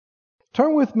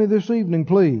Turn with me this evening,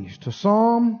 please, to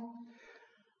Psalm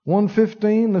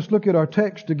 115. Let's look at our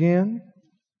text again.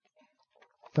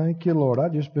 Thank you, Lord.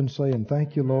 I've just been saying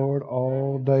thank you, Lord,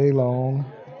 all day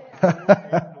long.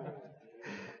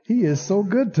 He is so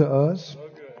good to us.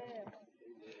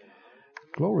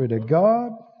 Glory to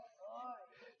God.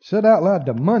 Said out loud,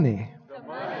 the money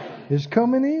is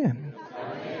coming in.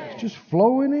 It's just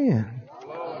flowing in.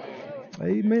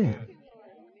 Amen.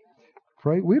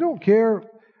 Pray. We don't care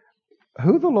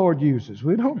who the Lord uses.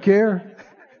 We don't care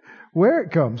where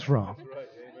it comes from.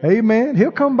 Amen.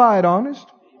 He'll come by it honest.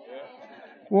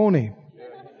 Won't He?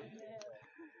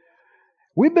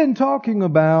 We've been talking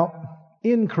about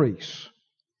increase.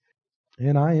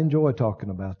 And I enjoy talking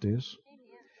about this.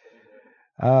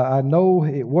 I know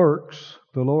it works.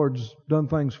 The Lord's done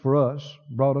things for us,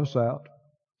 brought us out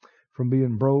from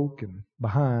being broke and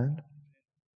behind.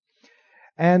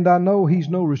 And I know He's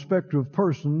no respecter of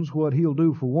persons. What He'll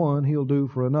do for one, He'll do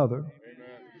for another.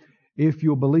 Amen. If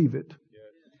you'll believe it.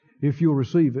 If you'll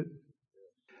receive it.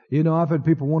 You know, I've had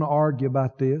people want to argue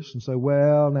about this and say,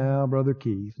 well, now, Brother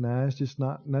Keith, now it's just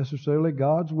not necessarily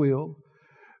God's will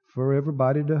for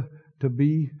everybody to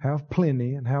have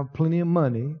plenty and have plenty of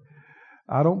money.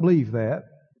 I don't believe that.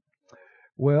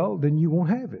 Well, then you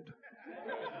won't have it.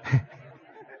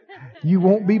 You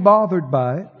won't be bothered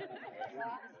by it.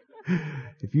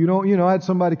 If you don't, I had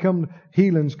somebody come to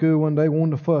healing school one day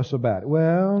wanting to fuss about it.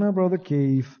 Well, now, Brother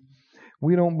Keith,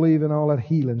 we don't believe in all that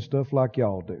healing stuff like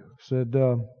y'all do. Said,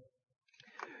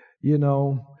 we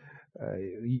don't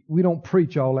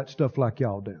preach all that stuff like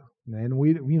y'all do.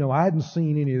 And I hadn't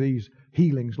seen any of these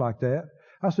healings like that.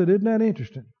 I said, isn't that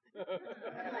interesting?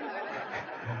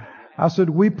 I said,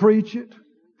 we preach it.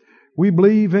 We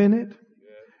believe in it.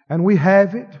 And we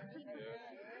have it.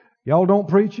 Y'all don't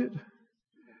preach it.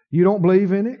 You don't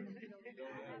believe in it.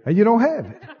 And you don't have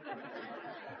it.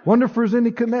 Wonder if there's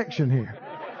any connection here.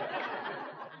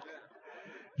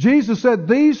 Jesus said,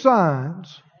 these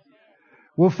signs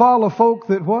will follow folk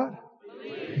that what?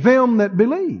 Believe. Them that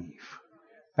believe.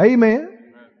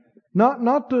 Amen.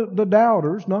 Not the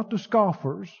doubters, not the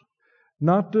scoffers,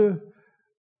 not the...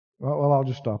 Well, I'll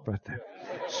just stop right there.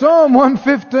 Psalm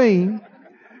 115,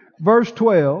 verse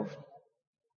 12.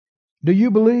 Do you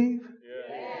believe?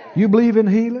 Yes. You believe in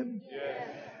healing? Yes.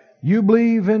 You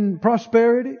believe in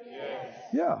prosperity? Yes.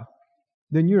 Yeah.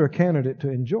 Then you're a candidate to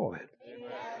enjoy it.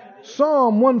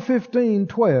 Psalm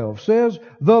 115:12 says,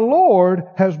 the Lord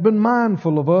has been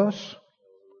mindful of us.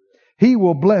 He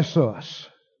will bless us.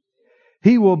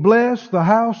 He will bless the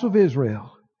house of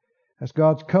Israel. That's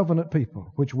God's covenant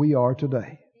people, which we are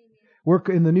today.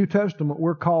 In the New Testament,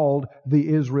 we're called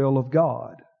the Israel of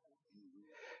God.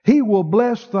 He will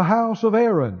bless the house of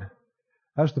Aaron.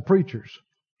 That's the preachers.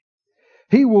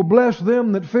 He will bless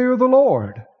them that fear the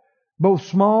Lord, both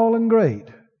small and great.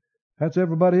 That's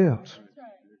everybody else.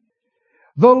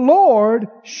 The Lord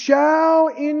shall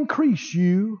increase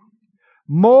you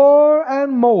more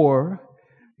and more,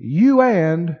 you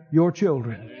and your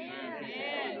children.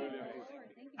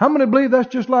 How many believe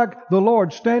that's just like the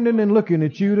Lord standing and looking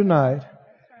at you tonight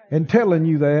and telling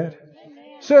you that?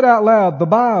 Said out loud, the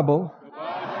Bible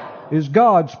is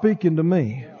God speaking to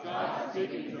me.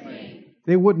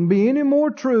 It wouldn't be any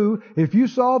more true if you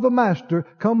saw the Master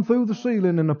come through the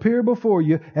ceiling and appear before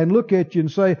you and look at you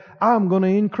and say, I'm going to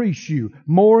increase you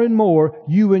more and more,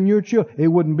 you and your children. It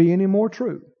wouldn't be any more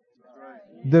true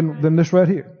than this right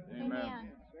here.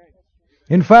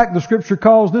 In fact, the Scripture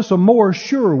calls this a more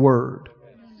sure word.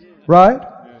 Right?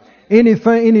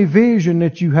 Anything, any vision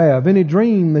that you have, any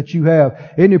dream that you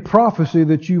have, any prophecy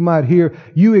that you might hear,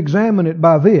 you examine it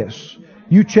by this.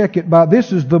 You check it by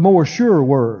this is the more sure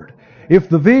word. If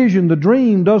the vision, the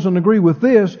dream doesn't agree with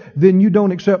this, then you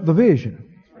don't accept the vision.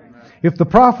 If the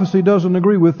prophecy doesn't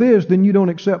agree with this, then you don't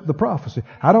accept the prophecy.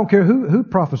 I don't care who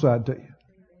prophesied to you.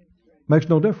 Makes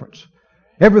no difference.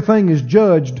 Everything is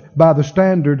judged by the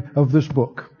standard of this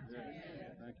book.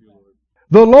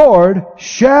 The Lord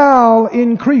shall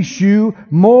increase you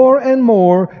more and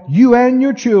more, you and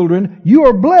your children. You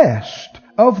are blessed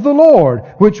of the Lord,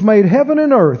 which made heaven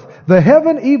and earth. The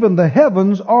heaven, even the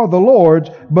heavens, are the Lord's,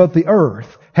 but the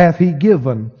earth hath He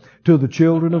given to the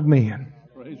children of men.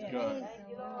 Praise God.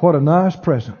 What a nice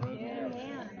present.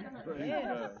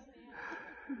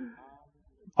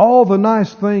 All the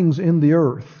nice things in the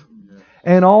earth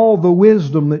and all the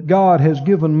wisdom that God has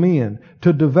given men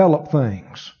to develop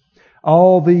things.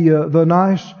 All the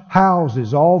nice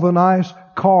houses, all the nice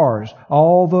cars,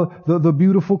 all the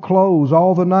beautiful clothes,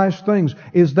 all the nice things.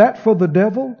 Is that for the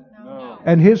devil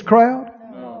and his crowd?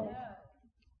 No.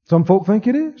 Some folk think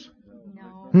it is.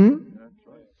 No.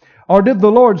 Or did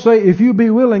the Lord say, if you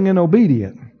be willing and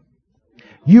obedient,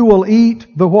 You will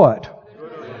eat the what?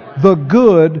 The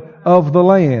good of the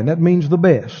land. That means the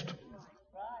best.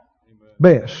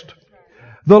 Best.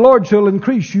 The Lord shall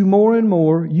increase you more and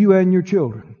more, you and your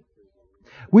children.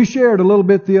 We shared a little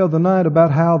bit the other night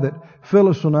about how that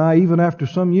Phyllis and I, even after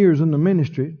some years in the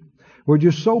ministry, were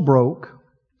just so broke,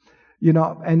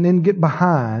 and then get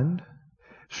behind,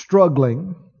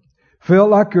 struggling,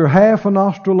 felt like you're half a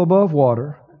nostril above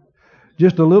water,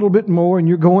 just a little bit more and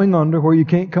you're going under where you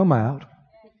can't come out.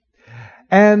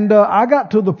 And I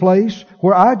got to the place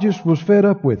where I just was fed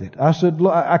up with it. I said,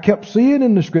 I kept seeing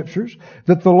in the Scriptures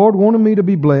that the Lord wanted me to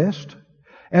be blessed,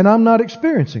 and I'm not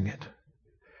experiencing it.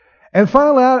 And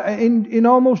finally, in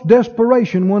almost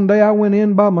desperation, one day I went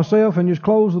in by myself and just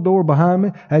closed the door behind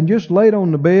me and just laid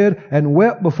on the bed and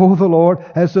wept before the Lord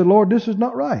and said, Lord, this is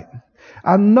not right.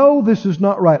 I know this is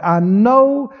not right. I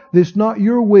know this is not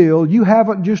your will. You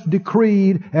haven't just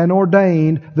decreed and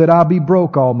ordained that I be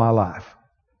broke all my life.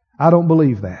 I don't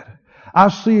believe that. I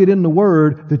see it in the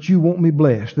Word that you want me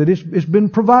blessed, that it's been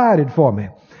provided for me.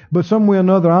 But some way or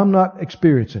another, I'm not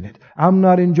experiencing it. I'm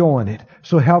not enjoying it.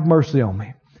 So have mercy on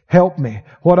me. Help me.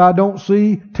 What I don't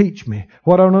see, teach me.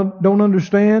 What I don't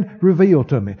understand, reveal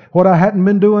to me. What I hadn't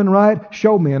been doing right,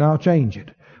 show me and I'll change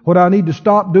it. What I need to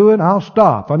stop doing, I'll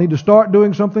stop. I need to start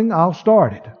doing something, I'll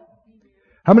start it.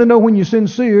 How many know when you're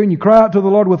sincere and you cry out to the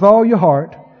Lord with all your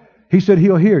heart, He said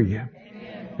He'll hear you.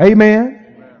 Amen.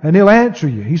 And He'll answer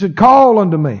you. He said, call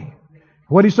unto me.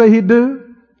 What did He say He'd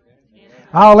do?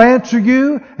 I'll answer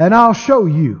you and I'll show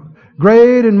you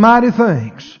great and mighty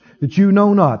things that you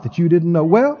know not, that you didn't know.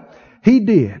 Well, He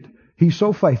did. He's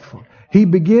so faithful. He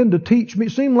began to teach me.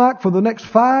 It seemed like for the next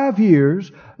 5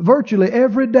 years, virtually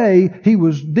every day, He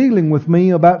was dealing with me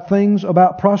about things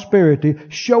about prosperity,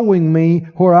 showing me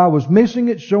where I was missing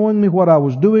it, showing me what I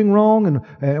was doing wrong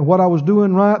and what I was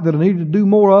doing right that I needed to do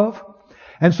more of.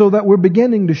 And so that we're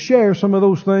beginning to share some of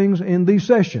those things in these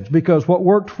sessions, because what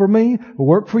worked for me will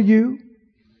work for you.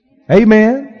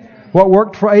 Amen. What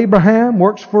worked for Abraham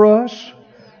works for us.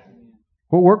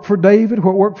 What worked for David,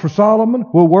 what worked for Solomon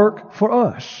will work for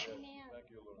us.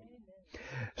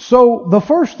 So the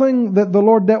first thing that the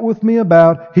Lord dealt with me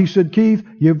about, He said, Keith,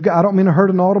 I don't mean to hurt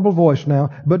an audible voice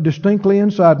now, but distinctly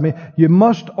inside me, you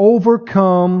must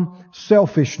overcome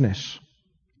selfishness.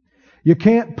 You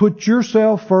can't put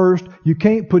yourself first. You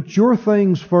can't put your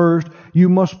things first. You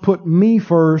must put me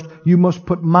first. You must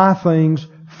put my things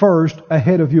first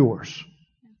ahead of yours.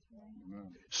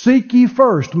 Seek ye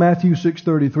first, Matthew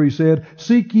 6:33 said,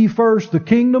 seek ye first the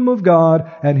kingdom of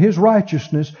God and His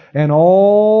righteousness, and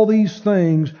all these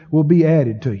things will be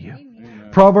added to you. Amen.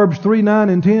 Proverbs 3:9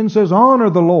 and 10 says, honor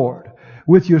the Lord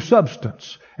with your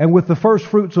substance and with the first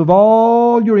fruits of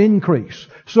all your increase.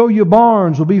 So your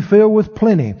barns will be filled with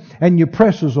plenty and your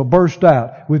presses will burst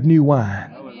out with new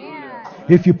wine. Amen.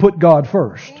 If you put God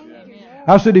first.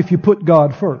 I said if you put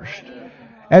God first.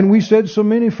 And we said so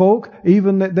many folk,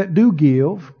 even that do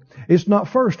give, it's not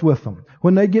first with them.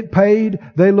 When they get paid,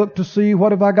 they look to see,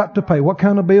 what have I got to pay? What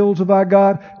kind of bills have I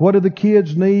got? What do the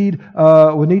kids need?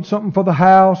 We need something for the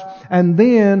house. And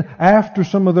then, after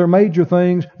some of their major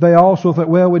things, they also think,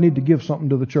 well, we need to give something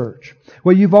to the church.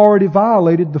 Well, you've already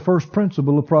violated the first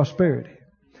principle of prosperity.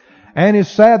 And it's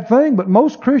a sad thing, but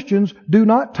most Christians do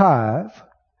not tithe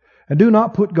and do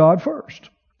not put God first.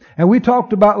 And we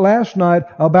talked about last night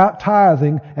about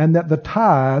tithing, and that the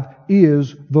tithe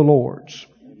is the Lord's.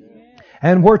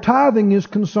 And where tithing is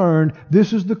concerned,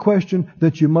 this is the question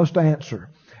that you must answer.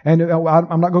 And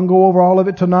I'm not going to go over all of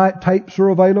it tonight. Tapes are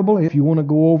available if you want to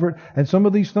go over it. And some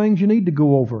of these things you need to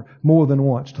go over more than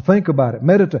once, to think about it,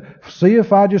 meditate, see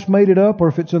if I just made it up or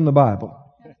if it's in the Bible.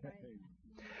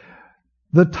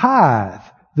 The tithe,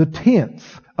 the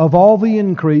tenth of all the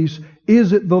increase,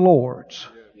 is it the Lord's?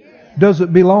 Does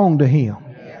it belong to Him?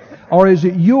 Or is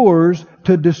it yours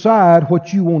to decide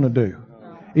what you want to do?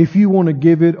 If you want to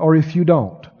give it or if you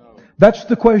don't. That's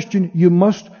the question you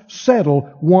must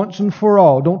settle once and for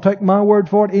all. Don't take my word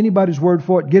for it, anybody's word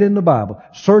for it. Get in the Bible.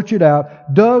 Search it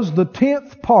out. Does the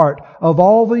tenth part of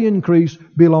all the increase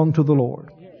belong to the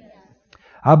Lord?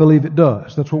 I believe it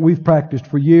does. That's what we've practiced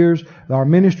for years. Our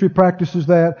ministry practices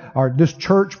that. This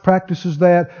church practices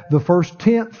that. The first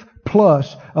tenth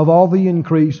plus of all the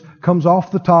increase comes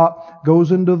off the top,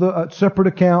 goes into the separate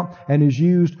account, and is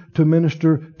used to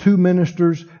minister to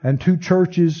ministers and to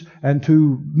churches and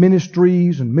to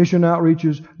ministries and mission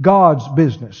outreaches. God's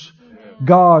business. Amen.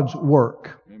 God's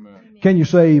work. Amen. Can you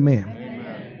say amen?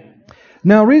 Amen.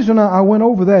 Now, the reason I went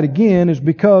over that again is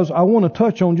because I want to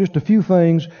touch on just a few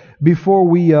things before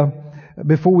we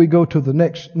go to the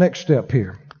next step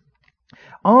here.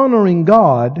 Honoring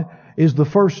God is the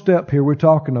first step here we're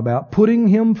talking about. Putting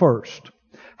Him first.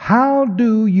 How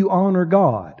do you honor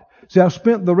God? See, I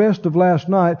spent the rest of last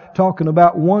night talking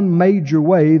about one major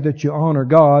way that you honor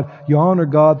God. You honor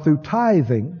God through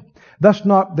tithing. That's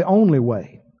not the only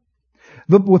way.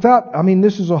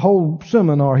 This is a whole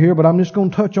seminar here, but I'm just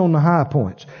going to touch on the high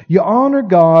points. You honor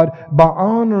God by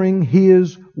honoring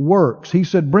His works. He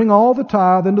said, bring all the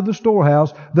tithe into the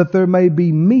storehouse that there may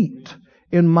be meat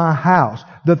in my house,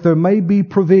 that there may be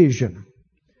provision.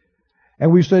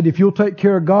 And we said, if you'll take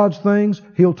care of God's things,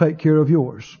 He'll take care of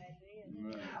yours.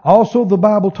 Also, the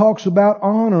Bible talks about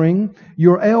honoring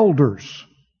your elders.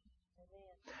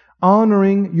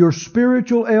 Honoring your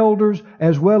spiritual elders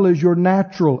as well as your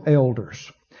natural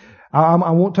elders. I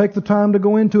won't take the time to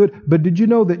go into it, but did you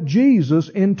know that Jesus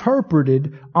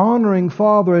interpreted honoring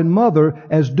father and mother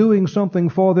as doing something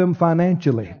for them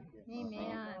financially?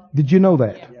 Amen. Did you know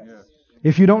that? Yes.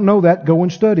 If you don't know that, go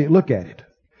and study it. Look at it.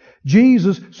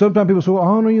 Jesus, sometimes people say, well,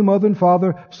 honor your mother and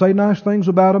father, say nice things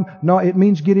about them. No, it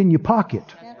means get in your pocket.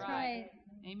 That's right.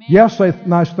 Amen. Yes, say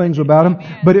nice things about them,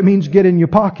 but it means get in your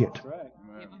pocket.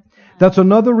 That's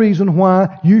another reason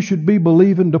why you should be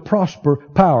believing to prosper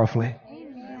powerfully.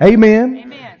 Amen.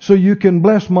 Amen. So you can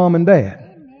bless mom and dad.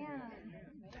 Amen.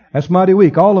 That's mighty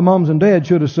weak. All the moms and dads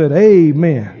should have said,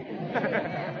 Amen.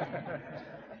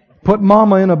 Put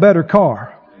mama in a better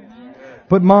car.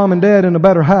 Put mom and dad in a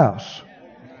better house.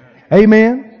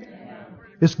 Amen.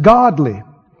 It's godly.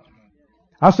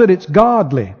 I said it's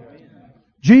godly.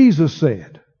 Jesus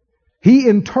said. He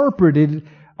interpreted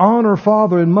honor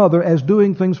father and mother as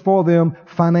doing things for them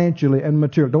financially and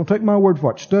materially. Don't take my word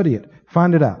for it. Study it.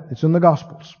 Find it out. It's in the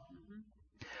Gospels.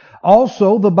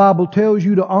 Also, the Bible tells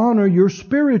you to honor your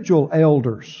spiritual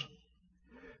elders.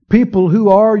 People who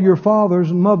are your fathers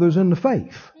and mothers in the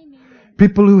faith.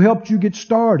 People who helped you get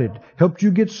started, helped you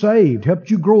get saved,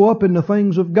 helped you grow up in the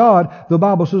things of God. The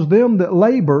Bible says, them that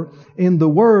labor in the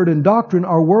word and doctrine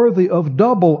are worthy of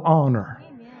double honor.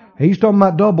 He's talking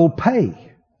about double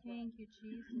pay.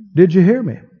 Did you hear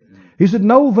me? He said,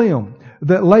 know them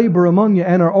that labor among you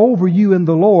and are over you in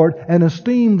the Lord, and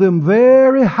esteem them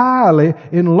very highly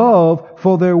in love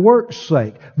for their work's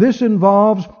sake. This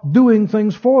involves doing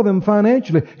things for them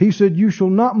financially. He said, you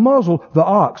shall not muzzle the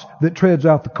ox that treads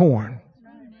out the corn.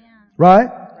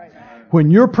 Right? When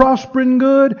you're prospering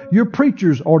good, your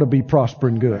preachers ought to be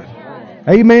prospering good.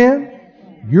 Amen?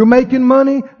 You're making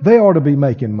money, they ought to be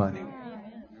making money.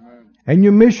 And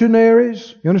your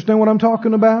missionaries, you understand what I'm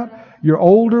talking about? Your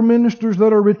older ministers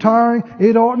that are retiring,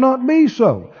 it ought not be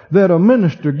so that a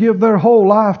minister give their whole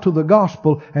life to the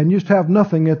gospel and just have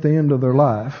nothing at the end of their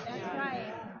life.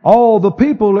 All the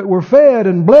people that were fed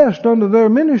and blessed under their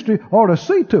ministry ought to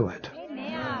see to it.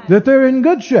 That they're in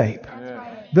good shape.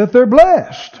 That they're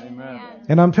blessed.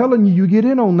 And I'm telling you, you get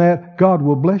in on that, God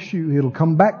will bless you. It'll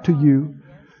come back to you.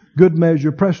 Good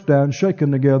measure, pressed down,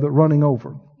 shaken together, running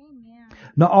over.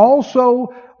 Now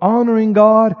also, honoring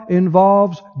God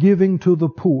involves giving to the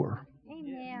poor.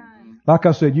 Like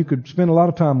I said, you could spend a lot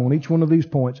of time on each one of these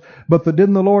points. But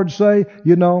didn't the Lord say,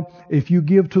 if you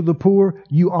give to the poor,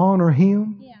 you honor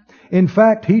Him? In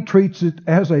fact, He treats it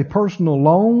as a personal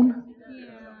loan.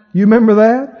 You remember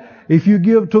that? If you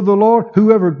give to the Lord,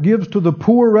 whoever gives to the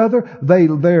poor, rather,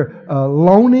 they're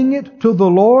loaning it to the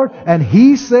Lord. And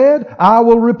He said, I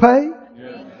will repay.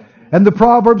 Yeah. And the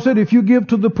proverb said, if you give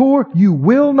to the poor, you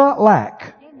will not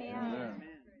lack. Amen.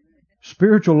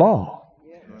 Spiritual law.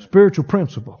 Spiritual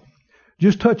principle.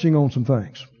 Just touching on some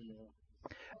things.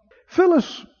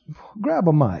 Phyllis, grab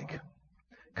a mic.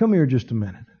 Come here just a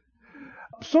minute.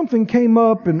 Something came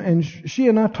up, and she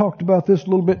and I talked about this a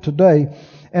little bit today.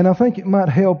 And I think it might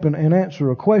help and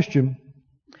answer a question.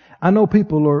 I know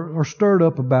people are stirred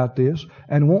up about this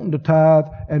and wanting to tithe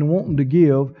and wanting to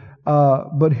give.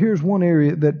 But here's one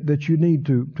area that you need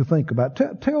to think about.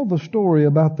 Tell the story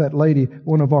about that lady,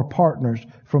 one of our partners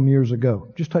from years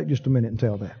ago. Just take just a minute and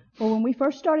tell that. Well, when we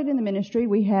first started in the ministry,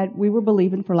 we were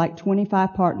believing for like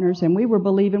 25 partners, and we were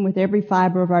believing with every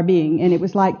fiber of our being. And it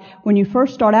was like when you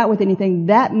first start out with anything,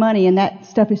 that money and that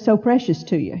stuff is so precious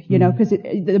to you, because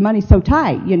the money's so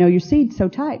tight, your seed's so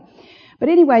tight. But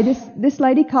anyway, this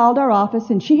lady called our office,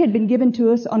 and she had been given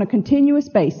to us on a continuous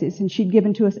basis, and she'd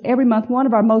given to us every month, one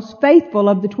of our most faithful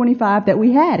of the 25 that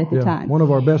we had at the time. One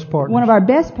of our best partners. One of our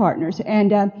best partners.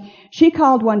 And she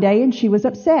called one day, and she was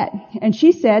upset. And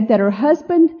she said that her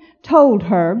husband told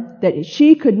her that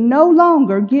she could no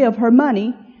longer give her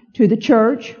money to the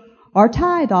church or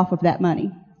tithe off of that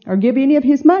money or give any of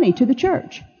his money to the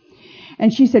church.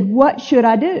 And she said, what should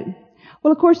I do?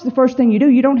 Well, of course, the first thing you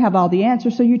do, you don't have all the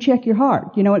answers, so you check your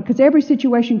heart, because every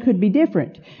situation could be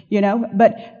different,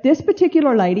 But this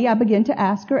particular lady, I began to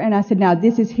ask her, and I said, now,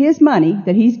 this is his money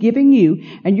that he's giving you,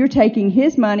 and you're taking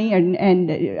his money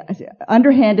and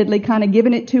underhandedly kind of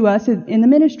giving it to us in the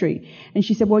ministry. And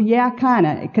she said, well, yeah, kind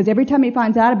of, because every time he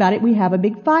finds out about it, we have a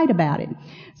big fight about it.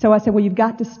 So I said, well, you've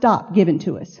got to stop giving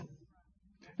to us.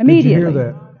 Immediately. Did you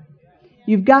hear that?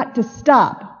 You've got to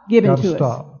stop giving to us.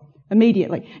 Stop.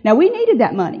 Immediately. Now, we needed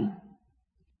that money.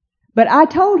 But I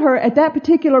told her at that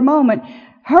particular moment,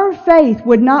 her faith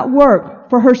would not work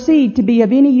for her seed to be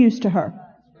of any use to her.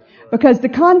 Because the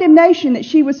condemnation that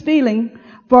she was feeling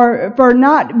for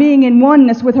not being in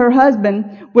oneness with her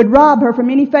husband would rob her from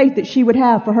any faith that she would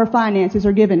have for her finances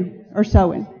or giving or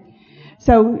sowing.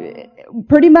 So,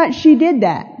 pretty much she did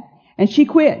that. And she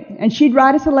quit. And she'd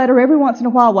write us a letter every once in a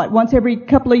while, once every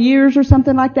couple of years or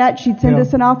something like that. She'd send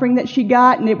us an offering that she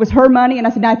got, and it was her money. And I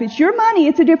said, now, if it's your money,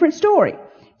 it's a different story.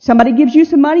 Somebody gives you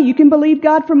some money, you can believe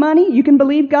God for money, you can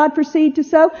believe God for seed to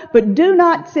sow, but do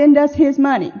not send us his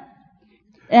money.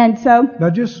 And so... Now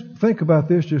just think about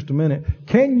this just a minute.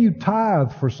 Can you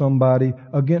tithe for somebody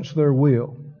against their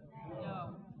will?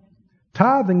 No.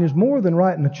 Tithing is more than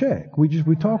writing a check.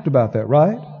 We talked about that,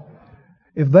 right?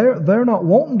 If they're not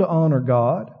wanting to honor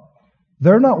God,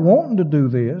 they're not wanting to do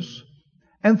this,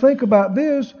 and think about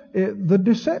this, the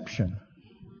deception,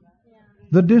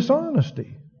 the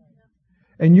dishonesty,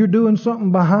 and you're doing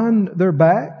something behind their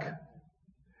back,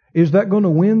 is that going to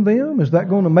win them? Is that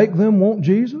going to make them want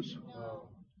Jesus?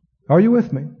 Are you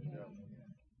with me?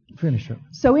 Finish up.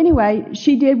 So anyway,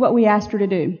 she did what we asked her to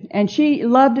do. And she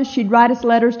loved us. She'd write us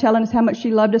letters telling us how much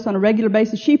she loved us on a regular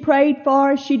basis. She prayed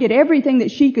for us. She did everything that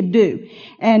she could do.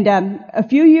 And a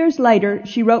few years later,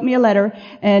 she wrote me a letter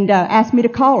and asked me to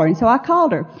call her. And so I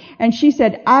called her. And she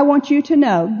said, I want you to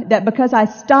know that because I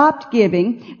stopped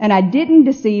giving and I didn't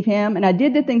deceive him and I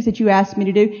did the things that you asked me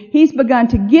to do, he's begun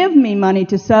to give me money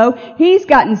to sow. He's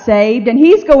gotten saved and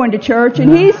he's going to church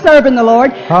and he's serving the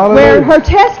Lord. Hallelujah. Where her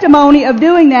testimony of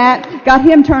doing that got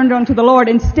him turned on to the Lord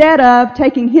instead of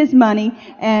taking his money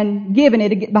and giving it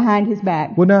to get behind his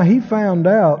back. Well, now he found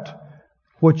out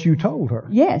what you told her.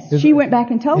 Yes, she went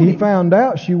back and told him. He found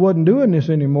out she wasn't doing this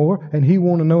anymore, and he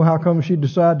wanted to know how come she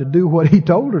decided to do what he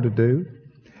told her to do.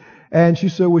 And she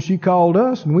said, well, she called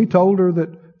us, and we told her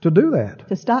that to do that.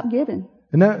 To stop giving.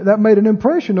 And that made an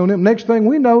impression on him. Next thing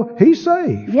we know, he's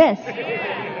saved. Yes.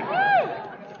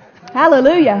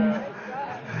 Hallelujah.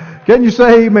 Can you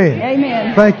say amen?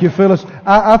 Amen. Thank you, Phyllis.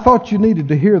 I thought you needed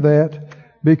to hear that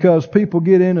because people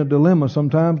get in a dilemma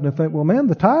sometimes and they think, well, man,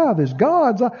 the tithe is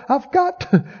God's. I've got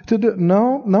to do.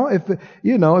 No.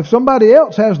 If somebody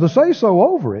else has the say so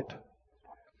over it,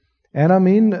 and I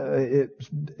mean,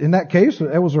 in that case,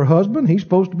 that was her husband. He's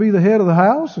supposed to be the head of the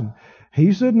house, and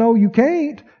he said, no, you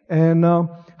can't. And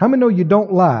how many know you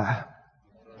don't lie?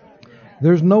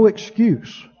 There's no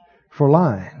excuse for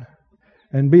lying.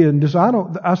 And being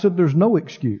dishonest, I said there's no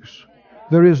excuse.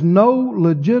 There is no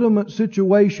legitimate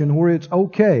situation where it's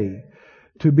okay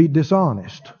to be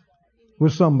dishonest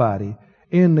with somebody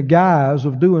in the guise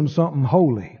of doing something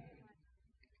holy.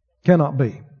 Cannot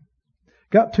be.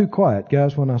 Got too quiet,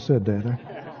 guys, when I said that.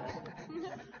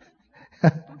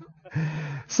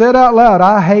 Said out loud,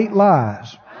 I hate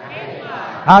lies.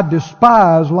 I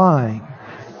despise lying.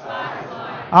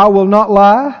 I will not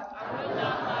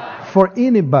lie for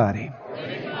anybody.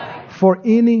 For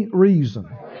any reason.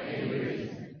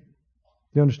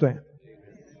 You understand?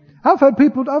 I've had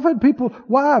people,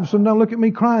 wives, sometimes look at me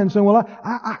crying saying, well,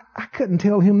 I couldn't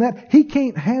tell him that. He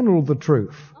can't handle the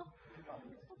truth.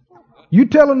 You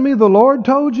telling me the Lord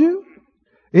told you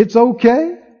it's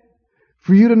okay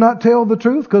for you to not tell the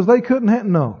truth because they couldn't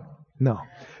handle? No.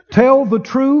 Tell the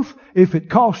truth if it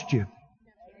cost you.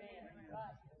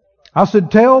 I said,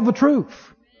 tell the truth.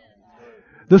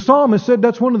 The psalmist said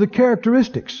that's one of the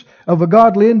characteristics of a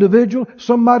godly individual,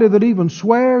 somebody that even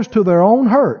swears to their own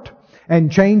hurt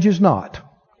and changes not.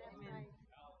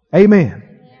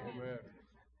 Amen.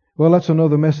 Well, that's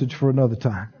another message for another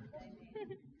time.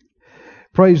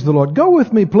 Praise the Lord. Go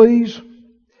with me, please,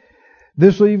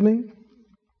 this evening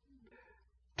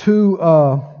to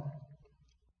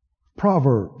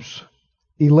Proverbs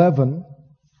 11.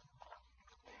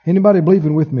 Anybody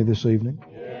believing with me this evening?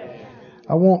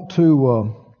 I want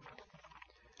to...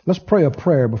 Let's pray a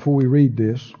prayer before we read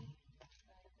this.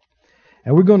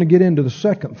 And we're going to get into the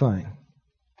second thing.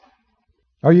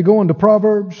 Are you going to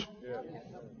Proverbs?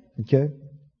 Okay.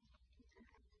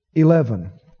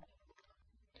 11.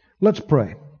 Let's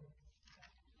pray.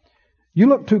 You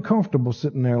look too comfortable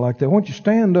sitting there like that. Why don't you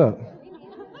stand up?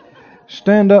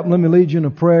 Stand up and let me lead you in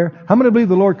a prayer. How many believe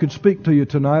the Lord could speak to you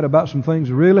tonight about some things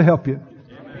that really help you?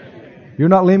 You're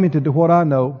not limited to what I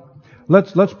know.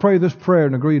 Let's pray this prayer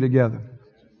and agree together.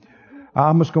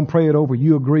 I'm just going to pray it over.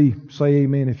 You agree, say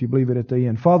amen if you believe it at the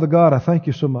end. Father God, I thank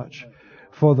you so much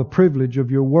for the privilege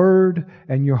of your Word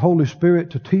and your Holy Spirit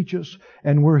to teach us.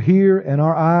 And we're here and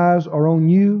our eyes are on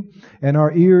you and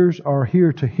our ears are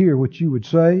here to hear what you would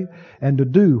say and to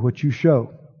do what you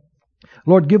show.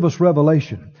 Lord, give us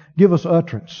revelation. Give us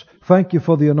utterance. Thank you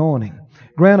for the anointing.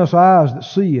 Grant us eyes that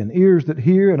see and ears that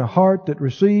hear and a heart that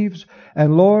receives.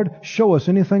 And Lord, show us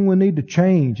anything we need to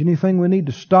change, anything we need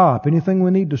to stop, anything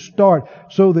we need to start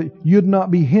so that you'd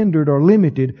not be hindered or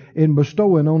limited in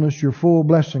bestowing on us your full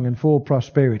blessing and full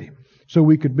prosperity. So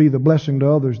we could be the blessing to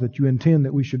others that you intend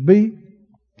that we should be.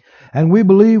 And we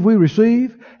believe we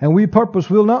receive, and we purpose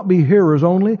will not be hearers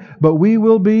only, but we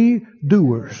will be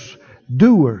doers.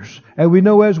 Doers. And we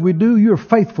know as we do, you're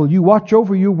faithful. You watch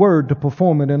over your word to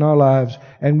perform it in our lives,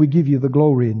 and we give you the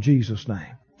glory in Jesus'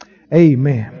 name.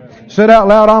 Amen. Said out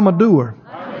loud, I'm a doer.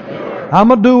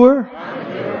 I'm a doer.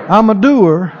 I'm a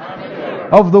doer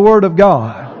of the Word of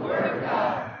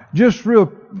God. Just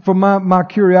real, for my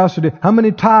curiosity, how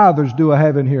many tithers do I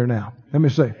have in here now? Let me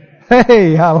see.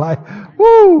 Hey, I like,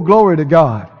 woo, glory to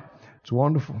God. It's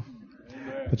wonderful.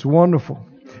 It's wonderful.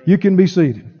 You can be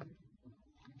seated.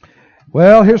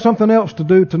 Well, here's something else to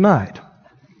do tonight.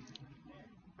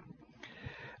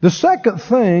 The second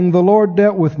thing the Lord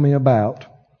dealt with me about,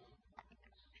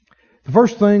 the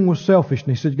first thing was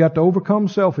selfishness. He said, you got to overcome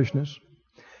selfishness.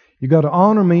 You got to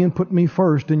honor me and put me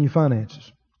first in your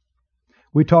finances.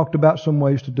 We talked about some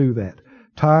ways to do that.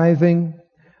 Tithing,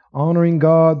 honoring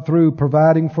God through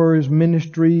providing for His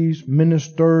ministries,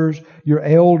 ministers, your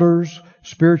elders,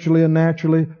 spiritually and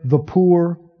naturally, the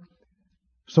poor,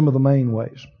 some of the main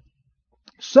ways.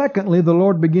 Secondly, the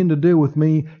Lord began to deal with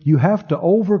me, you have to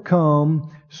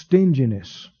overcome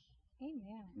stinginess.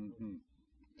 Amen.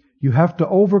 You have to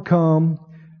overcome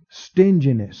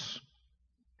stinginess.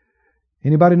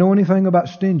 Anybody know anything about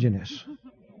stinginess?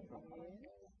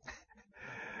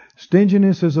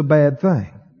 Stinginess is a bad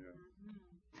thing.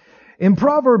 In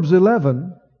Proverbs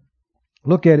 11,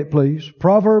 look at it please,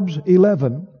 Proverbs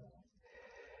 11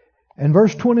 and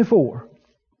verse 24.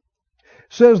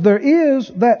 Says there is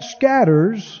that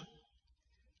scatters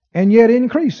and yet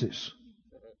increases.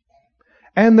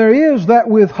 And there is that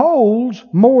withholds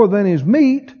more than is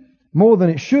meet, more than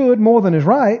it should, more than is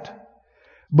right.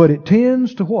 But it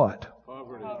tends to what?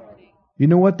 Poverty. You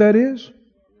know what that is?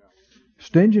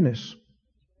 Stinginess.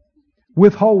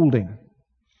 Withholding.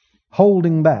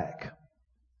 Holding back.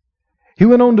 He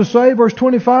went on to say, verse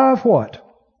 25, what?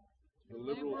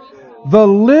 The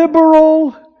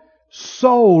liberal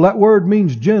soul, that word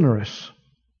means generous.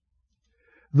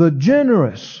 The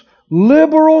generous,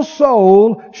 liberal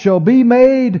soul shall be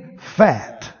made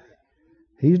fat.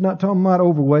 He's not talking about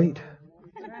overweight.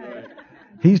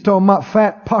 He's talking about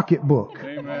fat pocketbook.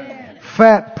 Amen.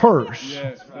 Fat purse.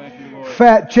 Yes,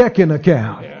 fat checking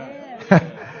account.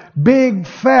 Big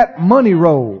fat money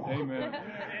roll. Amen.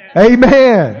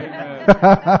 Amen.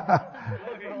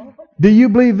 Do you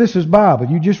believe this is Bible?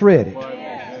 You just read it.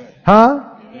 Huh?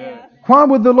 Why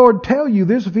would the Lord tell you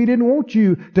this if He didn't want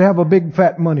you to have a big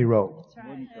fat money roll? That's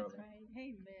right.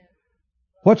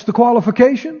 What's the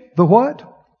qualification? The what?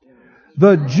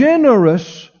 The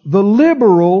generous, the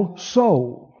liberal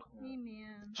soul.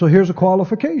 So here's a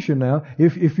qualification now.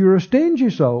 If you're a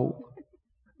stingy soul,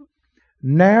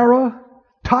 narrow,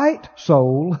 tight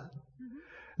soul,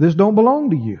 this don't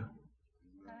belong to you.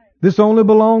 This only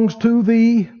belongs to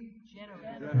the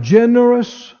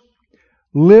generous,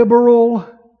 liberal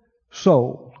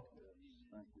soul.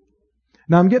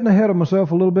 Now I'm getting ahead of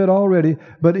myself a little bit already,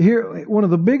 but here, one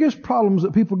of the biggest problems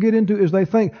that people get into is they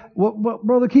think, well,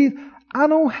 Brother Keith, I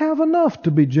don't have enough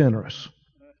to be generous.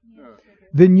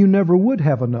 Then you never would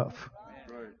have enough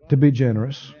to be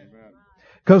generous.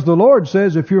 Because the Lord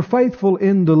says if you're faithful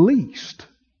in the least,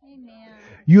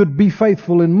 you'd be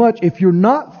faithful in much. If you're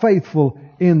not faithful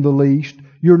in the least,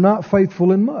 you're not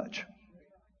faithful in much.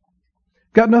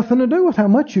 Got nothing to do with how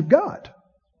much you've got.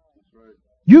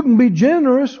 You can be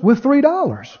generous with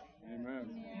 $3.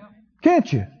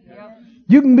 Can't you?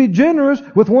 You can be generous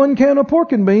with 1 can of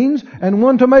pork and beans and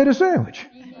 1 tomato sandwich.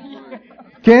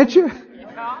 Can't you?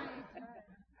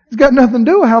 It's got nothing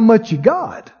to do with how much you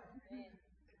got.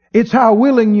 It's how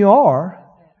willing you are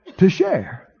to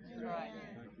share.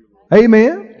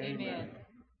 Amen?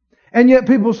 And yet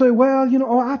people say, well,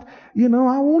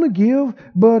 I want to give,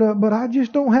 but I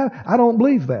just don't have. I don't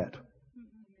believe that.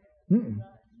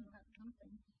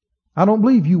 I don't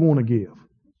believe you want to give.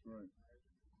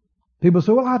 People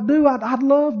say, well, I do. I'd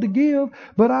love to give,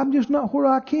 but I'm just not where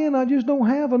I can. I just don't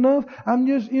have enough. I'm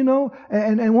just,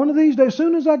 and one of these days, as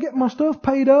soon as I get my stuff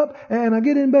paid up and I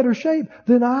get in better shape,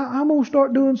 then I'm going to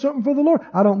start doing something for the Lord.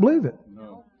 I don't believe it.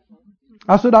 No.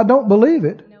 I said, I don't believe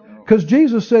it because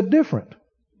Jesus said different.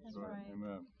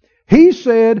 He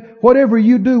said, whatever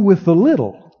you do with the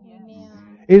little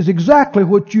is exactly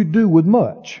what you do with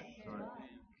much.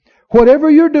 Whatever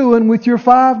you're doing with your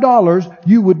 $5,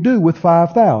 you would do with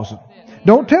 5,000.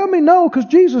 Don't tell me no, because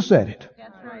Jesus said it.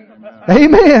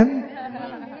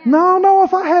 Amen. No,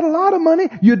 if I had a lot of money,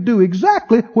 you'd do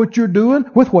exactly what you're doing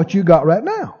with what you got right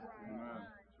now.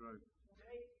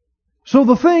 So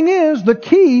the thing is, the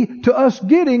key to us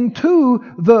getting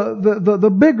to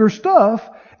the bigger stuff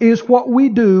is what we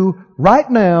do right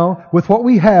now with what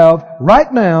we have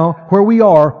right now where we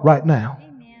are right now.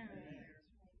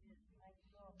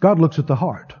 God looks at the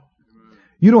heart.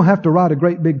 You don't have to write a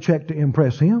great big check to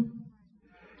impress Him.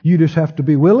 You just have to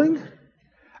be willing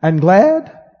and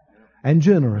glad and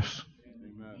generous.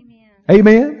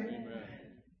 Amen.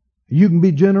 You can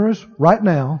be generous right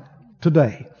now,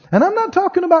 today. And I'm not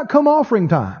talking about come offering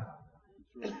time.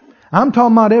 I'm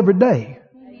talking about every day.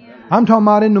 I'm talking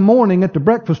about in the morning at the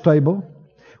breakfast table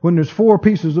when there's 4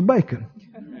 pieces of bacon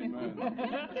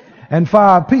and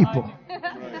 5 people.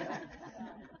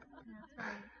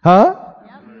 Huh?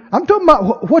 I'm talking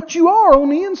about what you are on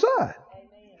the inside.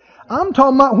 I'm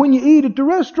talking about when you eat at the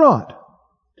restaurant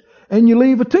and you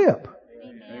leave a tip.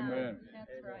 Amen.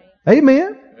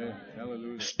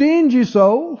 Amen. Stingy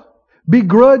soul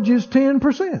begrudges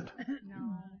 10%.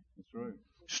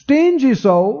 Stingy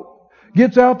soul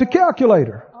gets out the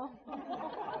calculator,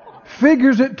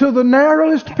 figures it to the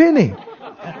narrowest penny.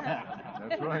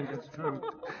 That's right. That's true.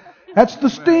 That's the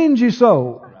stingy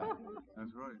soul. That's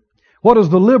right. What does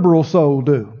the liberal soul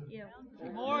do?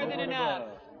 More than enough.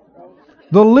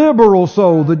 The liberal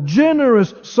soul, the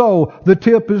generous soul, the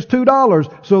tip is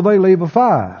 $2, so they leave a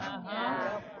 5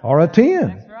 or a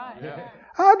 10.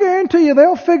 I guarantee you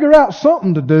they'll figure out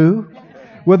something to do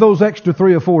with those extra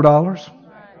 $3 or $4.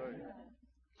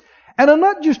 And I'm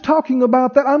not just talking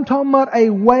about that. I'm talking about a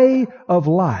way of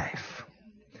life.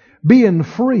 Being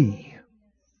free.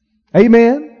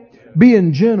 Amen?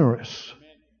 Being generous.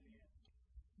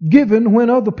 Giving when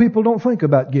other people don't think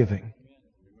about giving.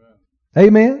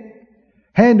 Amen?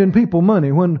 Handing people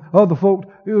money when other folk,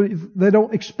 they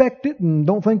don't expect it and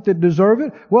don't think they deserve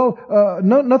it. Well,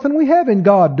 nothing we have in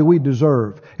God do we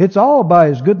deserve. It's all by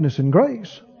His goodness and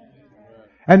grace.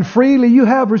 And freely you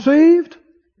have received.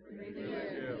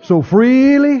 So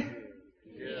freely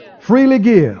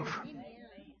give.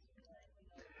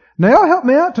 Now y'all help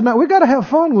me out tonight. We've got to have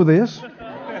fun with this.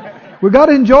 We've got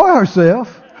to enjoy ourselves.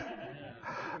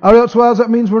 Or otherwise that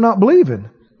means we're not believing.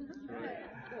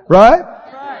 Right?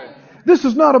 This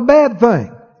is not a bad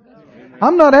thing.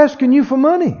 I'm not asking you for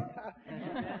money.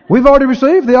 We've already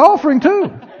received the offering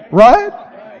too. Right?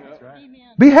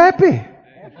 Be happy.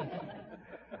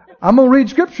 I'm going to read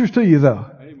scriptures to you though.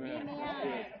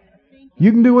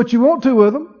 You can do what you want to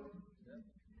with them.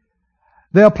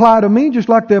 They apply to me just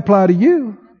like they apply to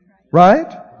you.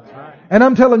 Right? And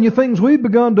I'm telling you things we've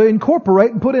begun to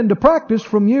incorporate and put into practice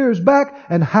from years back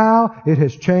and how it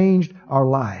has changed our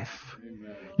life.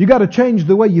 You got to change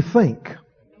the way you think.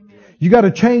 You got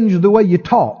to change the way you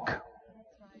talk.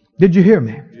 Did you hear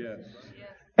me? Yes.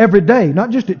 Every day, not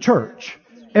just at church.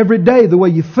 Every day, the way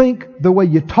you think, the way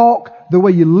you talk, the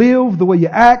way you live, the way you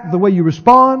act, the way you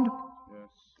respond. Yes.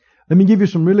 Let me give you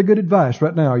some really good advice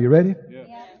right now. Are you ready? Yes.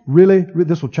 Really,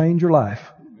 this will change your life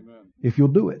Amen. if you'll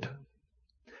do it.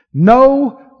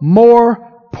 No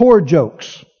more poor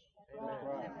jokes.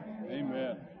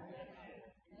 Amen.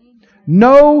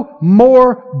 No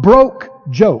more broke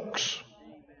jokes.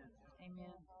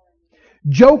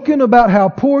 Joking about how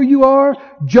poor you are,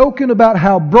 joking about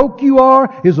how broke you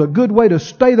are is a good way to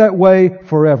stay that way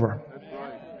forever. That's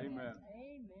right. Amen.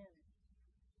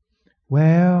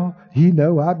 Well,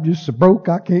 I'm just so broke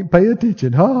I can't pay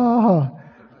attention. Ha ha ha.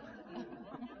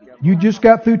 You just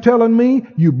got through telling me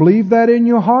you believe that in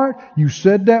your heart. You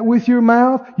said that with your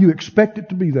mouth. You expect it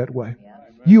to be that way.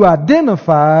 You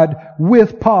identified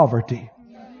with poverty.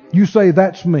 You say,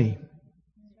 that's me.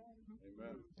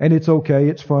 And it's okay.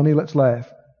 It's funny. Let's laugh.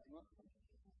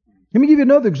 Let me give you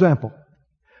another example.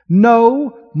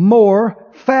 No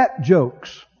more fat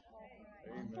jokes.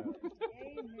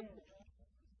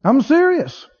 I'm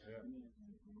serious.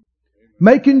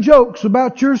 Making jokes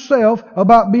about yourself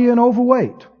about being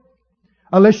overweight.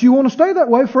 Unless you want to stay that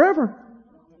way forever.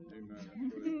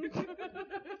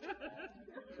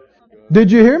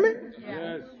 Did you hear me?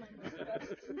 Yes.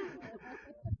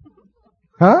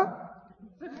 Huh?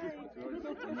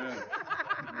 Amen.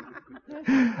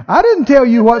 I didn't tell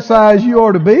you what size you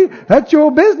ought to be. That's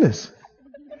your business.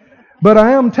 But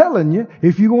I am telling you,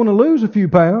 if you want to lose a few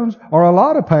pounds or a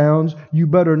lot of pounds, you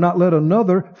better not let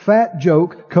another fat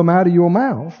joke come out of your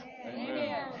mouth.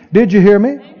 Amen. Did you hear me?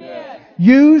 Amen.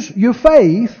 Use your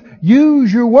faith,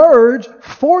 use your words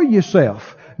for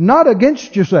yourself, not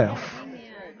against yourself.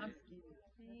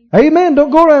 Amen.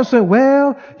 Don't go around saying,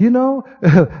 well,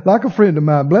 like a friend of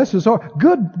mine, bless his heart,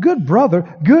 good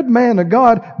brother, good man of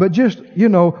God, but just,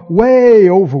 way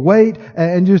overweight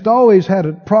and just always had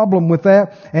a problem with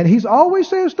that. And he's always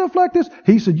saying stuff like this.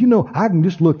 He said, I can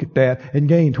just look at that and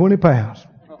gain 20 pounds.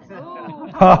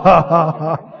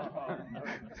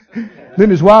 Then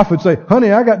his wife would say,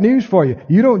 honey, I got news for you.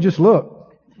 You don't just look.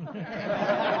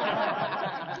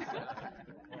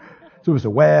 So we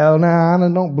said, well, now, I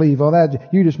don't believe all that.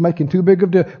 You're just making too big of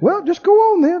a deal. Well, just go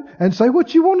on then and say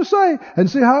what you want to say and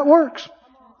see how it works.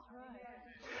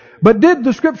 But did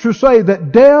the Scripture say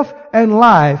that death and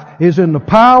life is in the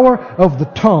power of the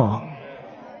tongue?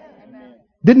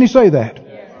 Didn't He say that?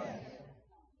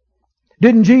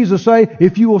 Didn't Jesus say,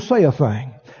 if you will say a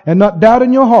thing and not doubt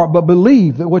in your heart, but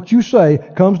believe that what you say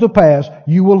comes to pass,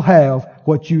 you will have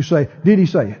what you say? Did He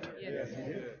say it?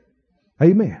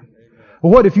 Amen.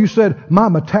 Well, what if you said, my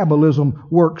metabolism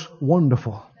works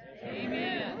wonderful?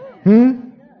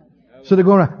 Amen. So they're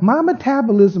going, my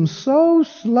metabolism's so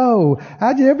slow.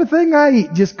 Everything I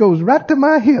eat just goes right to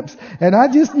my hips. And I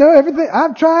just know everything.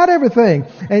 I've tried everything.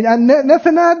 And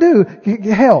nothing I do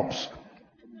helps.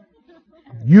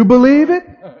 You believe it,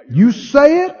 you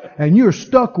say it, and you're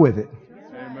stuck with it.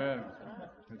 Amen.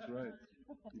 That's right.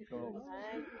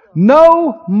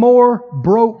 No more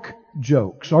broke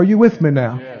jokes. Are you with me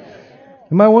now? Yes.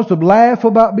 Somebody wants to laugh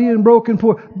about being broke and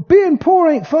poor. Being poor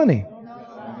ain't funny.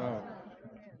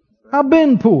 I've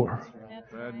been poor.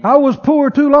 I was poor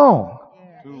too long.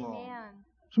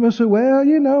 Somebody said, well,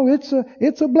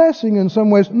 it's a blessing in some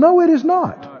ways. No, it is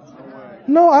not.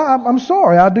 No, I'm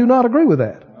sorry. I do not agree with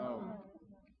that.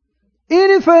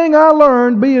 Anything I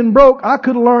learned being broke, I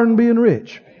could have learned being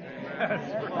rich.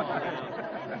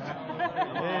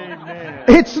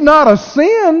 It's not a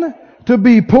sin to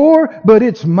be poor, but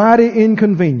it's mighty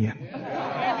inconvenient.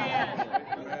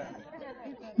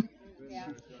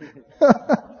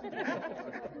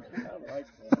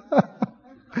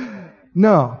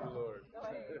 No.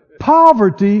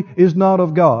 Poverty is not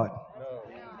of God.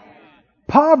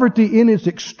 Poverty in its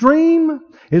extreme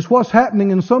is what's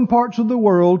happening in some parts of the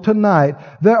world tonight.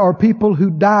 There are people who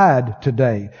died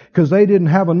today because they didn't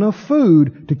have enough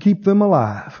food to keep them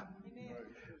alive.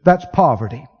 That's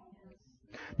poverty.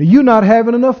 Now, you not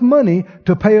having enough money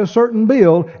to pay a certain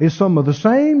bill is some of the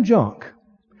same junk.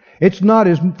 It's not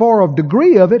as far of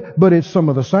degree of it, but it's some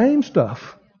of the same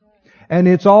stuff. And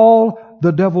it's all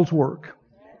the devil's work.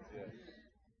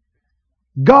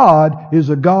 God is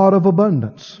a God of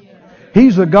abundance.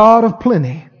 He's a God of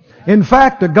plenty. In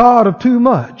fact, a God of too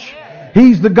much.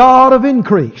 He's the God of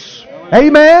increase.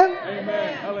 Amen?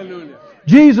 Amen. Hallelujah.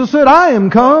 Jesus said, I am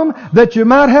come that you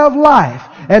might have life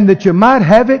and that you might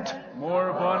have it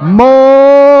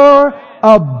more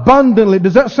abundantly.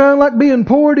 Does that sound like being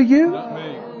poor to you? Not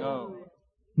me.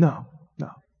 No. No.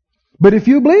 But if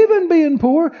you believe in being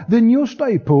poor, then you'll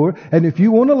stay poor. And if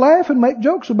you want to laugh and make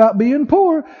jokes about being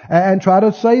poor and try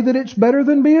to say that it's better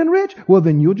than being rich, well,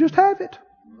 then you'll just have it.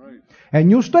 Right. And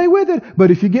you'll stay with it.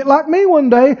 But if you get like me one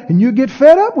day and you get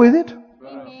fed up with it,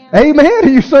 amen,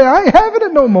 and you say, I ain't having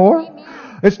it no more.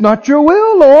 It's not your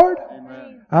will, Lord.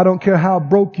 I don't care how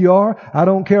broke you are. I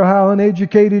don't care how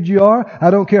uneducated you are. I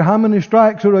don't care how many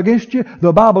strikes are against you.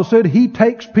 The Bible said He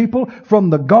takes people from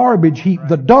the garbage heap,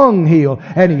 the dunghill,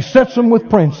 and He sets them with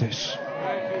princes.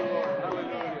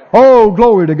 Oh,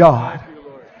 glory to God.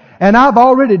 And I've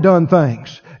already done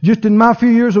things. Just in my few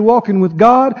years of walking with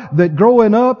God, that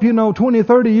growing up, 20,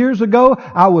 30 years ago,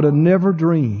 I would have never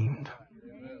dreamed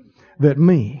that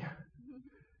me.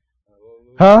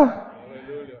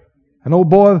 An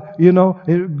old boy,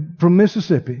 from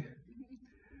Mississippi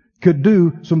could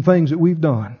do some things that we've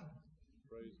done.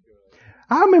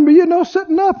 I remember,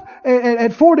 sitting up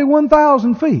at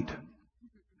 41,000 feet,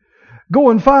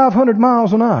 going 500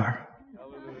 miles an hour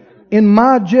in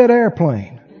my jet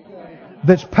airplane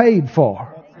that's paid for.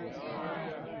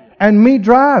 And me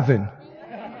driving.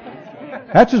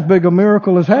 That's as big a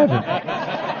miracle as heaven.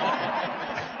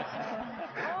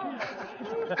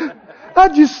 I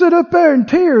just sit up there and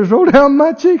tears roll down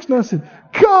my cheeks and I said,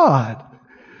 God,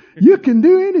 you can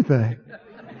do anything.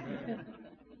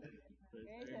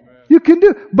 You can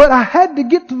do. But I had to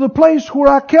get to the place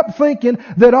where I kept thinking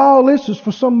that all this is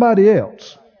for somebody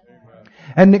else.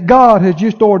 And that God has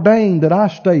just ordained that I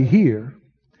stay here.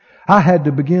 I had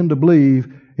to begin to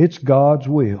believe it's God's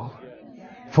will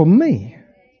for me,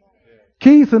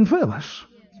 Keith and Phyllis,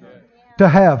 to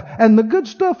have. And the good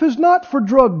stuff is not for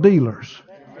drug dealers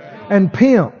and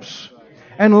pimps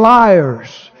and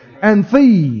liars and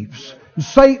thieves and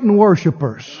Satan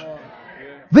worshipers.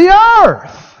 The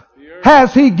earth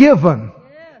has He given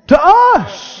to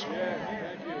us.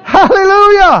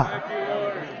 Hallelujah.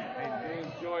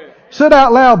 Said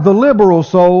out loud, the liberal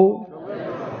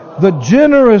soul, the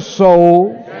generous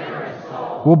soul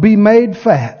will be made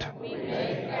fat.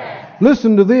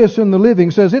 Listen to this in the Living.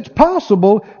 It says it's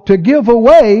possible to give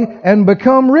away and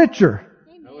become richer.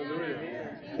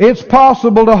 It's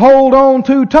possible to hold on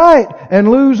too tight and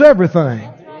lose everything.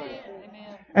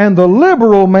 And the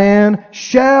liberal man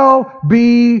shall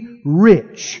be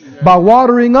rich. By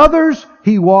watering others,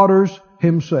 he waters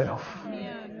himself.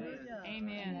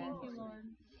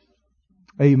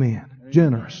 Amen.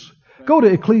 Generous. Go to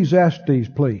Ecclesiastes,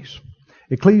 please.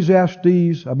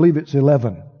 Ecclesiastes, I believe it's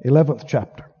 11th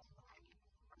chapter.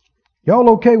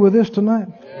 Y'all okay with this tonight?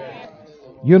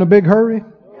 You in a big hurry?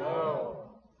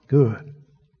 Good.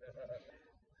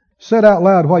 Said out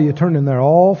loud while you're turning there,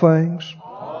 all things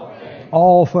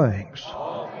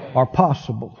are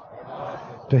possible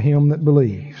to him that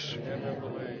believes.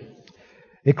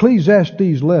 Ecclesiastes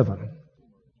 11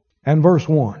 and verse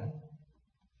 1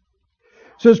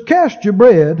 says, cast your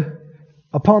bread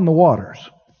upon the waters,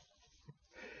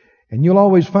 and you'll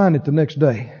always find it the next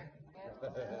day.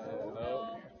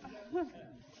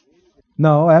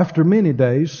 No, after many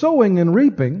days, sowing and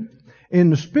reaping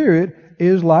in the Spirit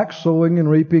is like sowing and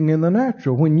reaping in the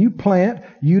natural. When you plant,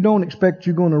 you don't expect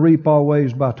you're going to reap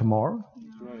always by tomorrow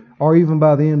or even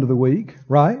by the end of the week,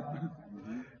 right?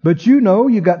 But you know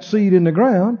you got seed in the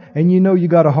ground and you know you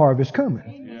got a harvest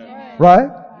coming, right?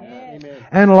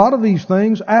 And a lot of these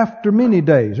things after many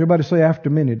days. Everybody say after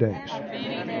many days.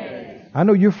 I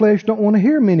know your flesh don't want to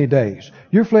hear many days.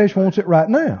 Your flesh wants it right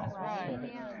now.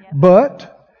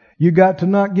 But you got to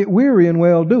not get weary in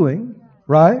well doing,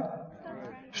 right?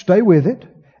 Stay with it.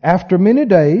 After many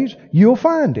days, you'll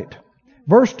find it.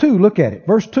 Verse 2, look at it.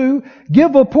 Verse 2,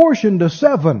 give a portion to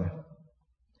 7.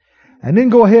 And then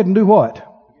go ahead and do what?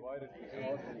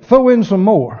 Throw in some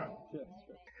more.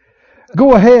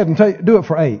 Go ahead and do it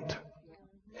for 8.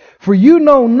 For you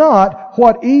know not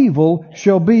what evil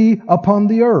shall be upon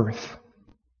the earth.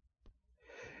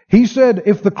 He said,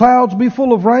 if the clouds be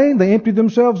full of rain, they empty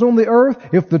themselves on the earth.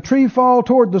 If the tree fall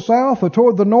toward the south or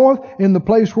toward the north, in the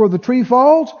place where the tree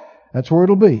falls, that's where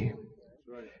it'll be.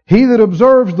 He that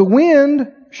observes the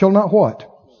wind shall not what?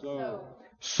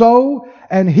 Sow.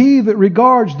 And he that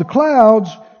regards the clouds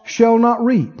shall not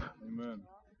reap. Amen.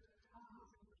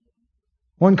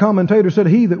 One commentator said,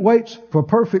 he that waits for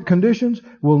perfect conditions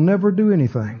will never do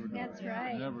anything. That's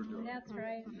right. That's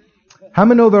right. How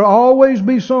many know there'll always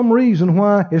be some reason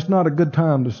why it's not a good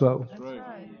time to sow? That's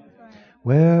right.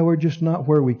 Well, we're just not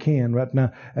where we can right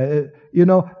now.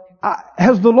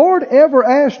 Has the Lord ever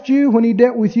asked you when He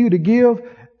dealt with you to give,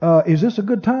 is this a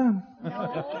good time?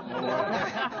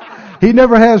 He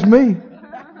never has me.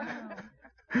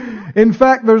 In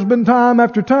fact, there's been time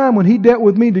after time when He dealt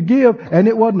with me to give and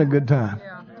it wasn't a good time.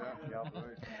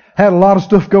 Had a lot of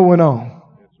stuff going on.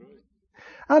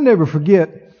 I never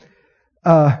forget,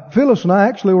 Phyllis and I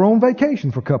actually were on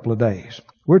vacation for a couple of days.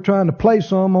 We're trying to play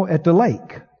some at the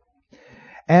lake.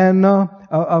 And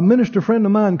a minister friend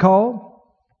of mine called,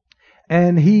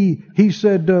 and he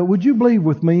said, would you believe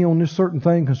with me on this certain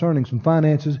thing concerning some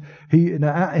finances? He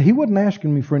wasn't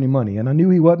asking me for any money, and I knew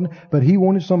he wasn't, but he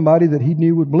wanted somebody that he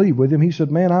knew would believe with him. He said,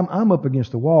 man, I'm up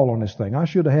against the wall on this thing. I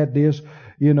should have had this,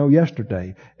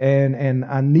 yesterday, and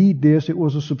I need this. It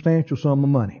was a substantial sum of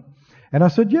money. And I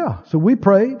said, yeah. So we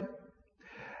prayed.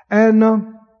 And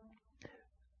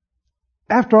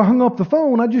after I hung up the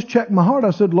phone, I just checked my heart.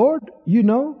 I said, Lord,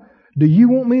 do you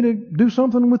want me to do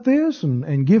something with this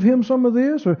and give him some of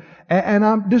this? And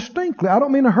I'm distinctly, I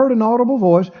don't mean to hurt an audible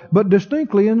voice, but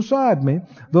distinctly inside me,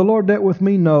 the Lord dealt with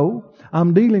me, no,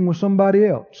 I'm dealing with somebody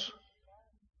else.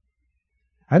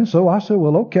 And so I said,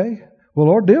 well, okay. Well,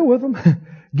 Lord, deal with him.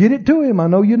 Get it to him. I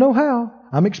know you know how.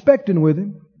 I'm expecting with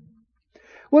him.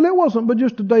 Well, it wasn't but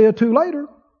just a day or two later.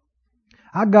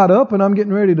 I got up and I'm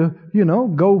getting ready to,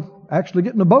 go actually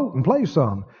get in the boat and play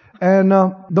some. And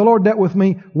the Lord dealt with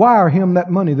me, wire him that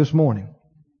money this morning.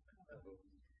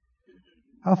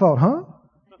 I thought, huh?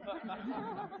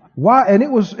 Why? And it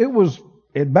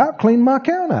about cleaned my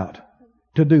account out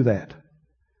to do that.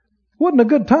 Wasn't a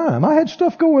good time. I had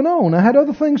stuff going on. I had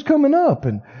other things coming up.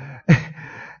 And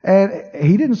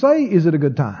he didn't say, is it a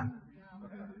good time?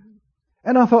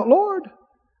 And I thought, Lord,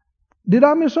 Did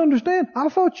I misunderstand? I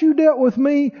thought you dealt with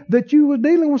me that you were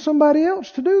dealing with somebody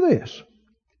else to do this.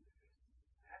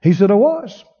 He said, I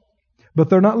was. But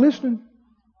they're not listening.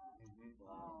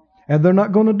 And they're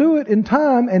not going to do it in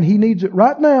time, and He needs it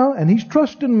right now, and He's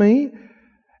trusting me,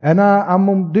 and I'm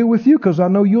going to deal with you because I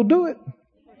know you'll do it.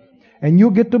 And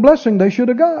you'll get the blessing they should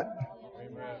have got.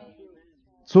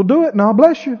 So do it, and I'll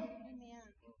bless you.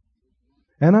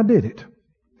 And I did it.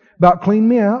 About cleaned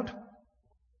me out.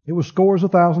 It was scores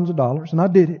of thousands of dollars, and I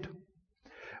did it.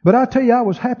 But I tell you, I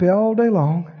was happy all day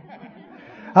long.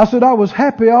 I said I was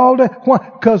happy all day. Why?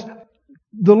 Because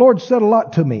the Lord said a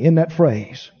lot to me in that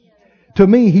phrase. To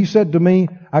me, He said to me,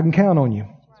 I can count on you.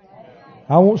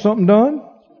 I want something done.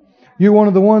 You're one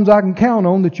of the ones I can count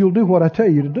on that you'll do what I tell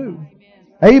you to do.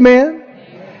 Amen.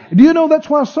 Do you know that's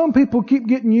why some people keep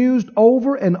getting used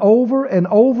over and over and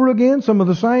over again? Some of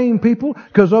the same people,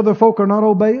 because other folk are not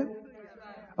obeying.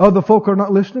 Other folk are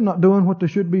not listening, not doing what they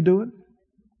should be doing.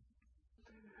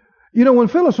 You know, when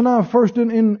Phyllis and I were first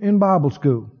in Bible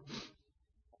school,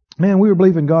 man, we were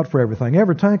believing God for everything.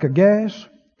 Every tank of gas,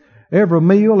 every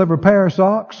meal, every pair of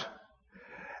socks.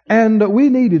 And we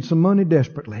needed some money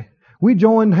desperately. We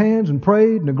joined hands and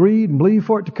prayed and agreed and believed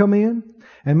for it to come in.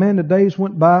 And man, the days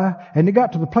went by, and it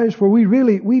got to the place where we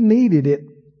needed it.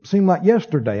 Seemed like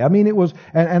yesterday. I mean, it was,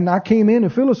 and I came in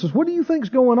and Phyllis says, what do you think's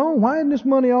going on? Why isn't this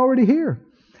money already here?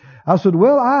 I said,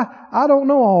 well, I don't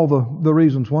know all the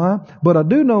reasons why, but I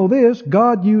do know this: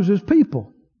 God uses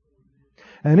people.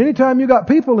 And anytime you got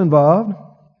people involved,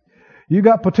 you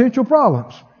got potential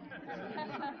problems.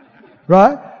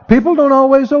 Right? People don't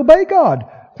always obey God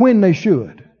when they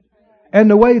should and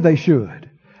the way they should.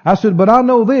 I said, but I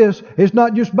know this, it's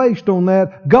not just based on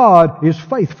that. God is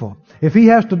faithful. If He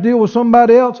has to deal with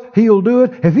somebody else, He'll do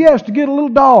it. If He has to get a little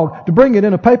dog to bring it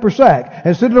in a paper sack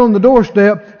and sit it on the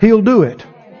doorstep, He'll do it.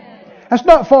 That's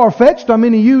not far-fetched. I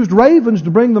mean, He used ravens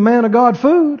to bring the man of God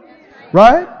food.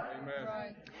 Right?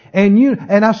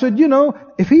 And I said, you know,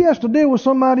 if He has to deal with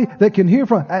somebody that can hear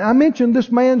from... I mentioned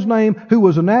this man's name who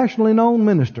was a nationally known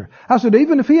minister. I said,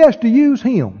 even if He has to use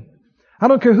him, I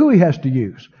don't care who He has to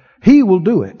use, He will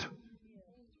do it.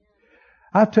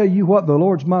 I tell you what, the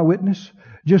Lord's my witness.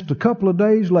 Just a couple of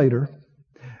days later,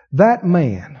 that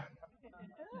man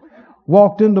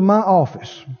walked into my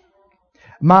office.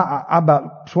 I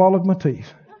about swallowed my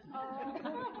teeth.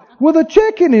 With a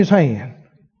check in his hand.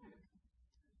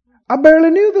 I barely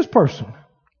knew this person.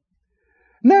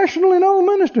 Nationally known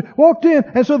minister. Walked in,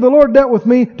 and so the Lord dealt with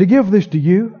me to give this to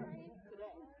you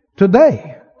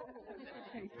today.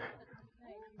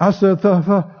 I said,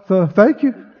 thank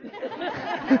you.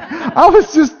 I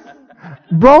was just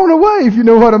blown away, if you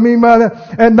know what I mean by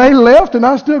that. And they left, and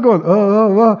I was still going,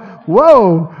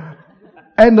 whoa.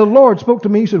 And the Lord spoke to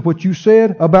me. He said, what you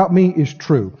said about me is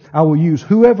true. I will use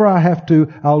whoever I have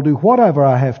to. I'll do whatever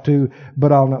I have to,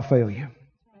 but I'll not fail you.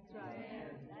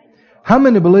 How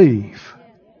many believe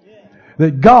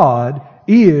that God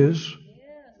is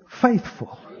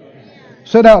faithful?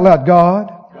 Said out loud,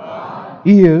 God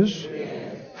is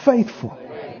faithful.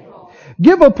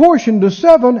 Give a portion to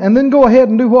 7 and then go ahead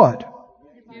and do what?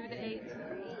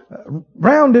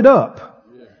 Round it up.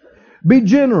 Be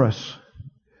generous.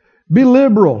 Be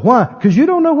liberal. Why? Because you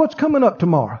don't know what's coming up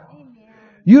tomorrow.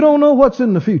 You don't know what's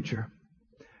in the future.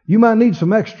 You might need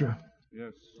some extra.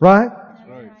 Right?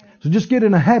 So just get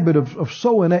in a habit of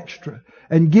sowing extra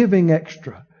and giving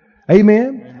extra.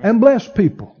 Amen? And bless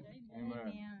people.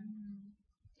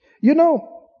 You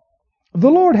know,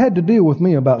 the Lord had to deal with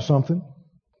me about something.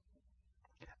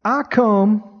 I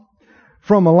come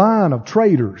from a line of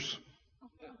traders.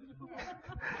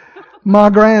 My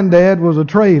granddad was a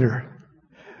trader.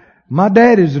 My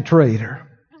daddy's a trader.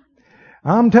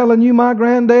 I'm telling you, my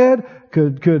granddad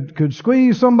could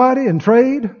squeeze somebody and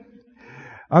trade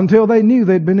until they knew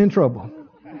they'd been in trouble.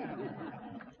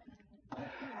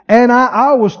 And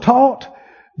I was taught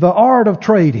the art of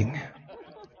trading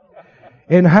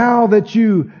and how that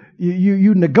you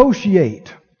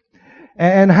negotiate.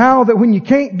 And how that when you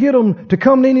can't get them to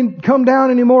come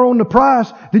down anymore on the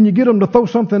price, then you get them to throw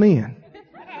something in.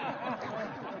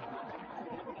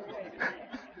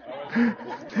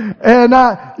 And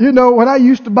when I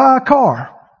used to buy a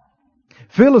car,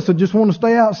 Phyllis would just want to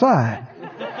stay outside.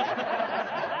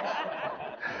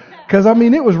 Because,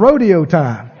 it was rodeo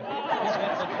time.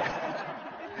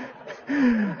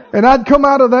 And I'd come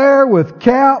out of there with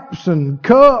caps and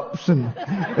cups and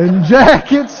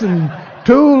jackets and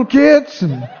toolkits,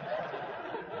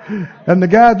 and the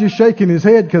guy just shaking his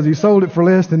head because he sold it for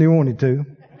less than he wanted to.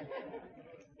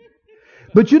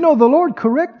 But the Lord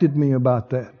corrected me about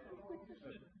that.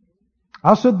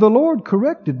 I said, the Lord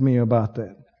corrected me about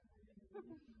that.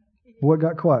 Boy, it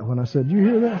got quiet when I said, "You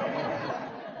hear that?"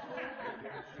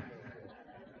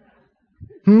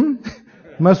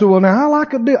 I said, "Well, now I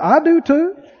like a deal." I do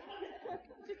too.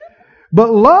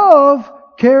 But love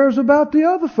cares about the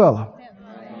other fellow.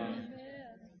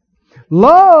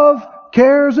 Love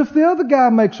cares if the other guy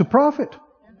makes a profit.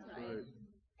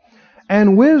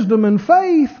 And wisdom and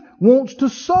faith wants to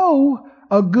sow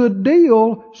a good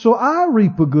deal so I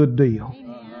reap a good deal.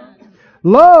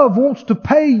 Love wants to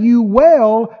pay you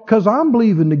well because I'm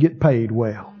believing to get paid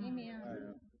well.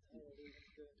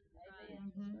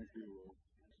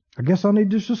 I guess I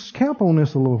need to just camp on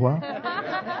this a little while.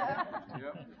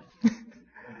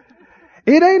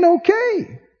 It ain't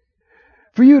okay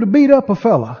for you to beat up a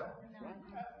fella.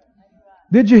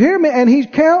 Did you hear me? And he's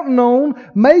counting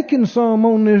on making some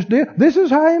on this deal. This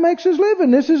is how he makes his living.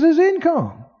 This is his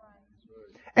income.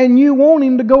 And you want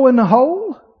him to go in the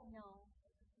hole?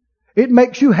 It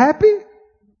makes you happy?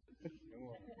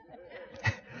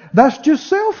 That's just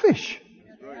selfish,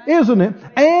 isn't it?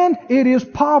 And it is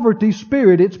poverty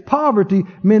spirit. It's poverty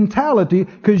mentality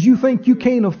because you think you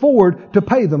can't afford to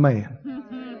pay the man.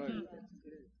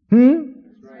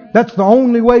 That's the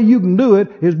only way you can do it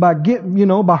is by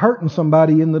by hurting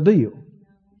somebody in the deal.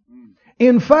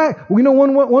 In fact,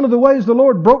 one of the ways the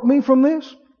Lord broke me from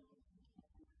this?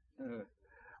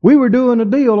 We were doing a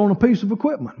deal on a piece of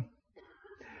equipment.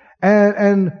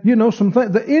 And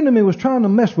the enemy was trying to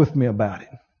mess with me about it.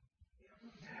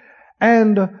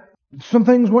 And some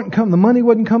things weren't coming, the money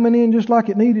wasn't coming in just like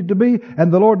it needed to be.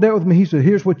 And the Lord dealt with me. He said,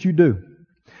 "Here's what you do.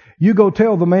 You go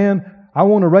tell the man, I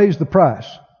want to raise the price."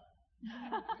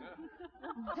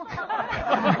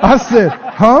 I said,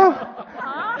 "Huh?"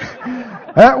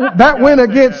 That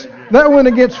went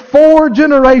against 4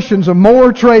 generations of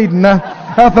more trading.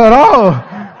 I thought, "Oh,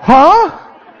 huh?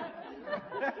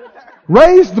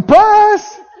 Raise the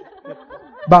price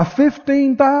by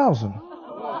 15,000.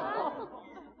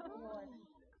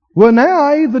 Well, now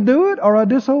I either do it or I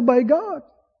disobey God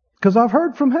because I've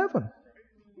heard from heaven.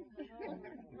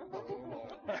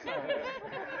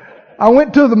 I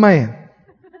went to the man.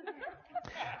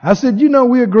 I said,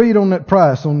 "We agreed on that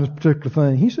price on this particular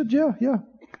thing." He said, yeah,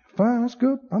 fine, that's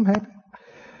good. I'm happy.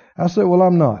 I said, "Well,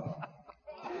 I'm not."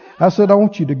 I said, "I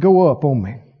want you to go up on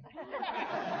me."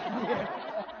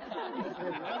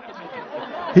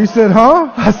 He said,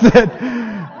 "Huh?" I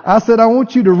said, "I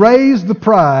want you to raise the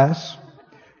price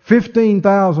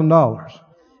 $15,000.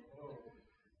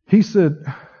 He said,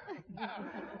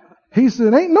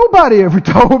 "Ain't nobody ever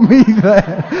told me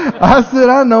that." I said,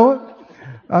 "I know it."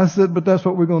 I said, "But that's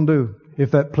what we're going to do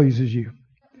if that pleases you."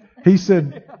 He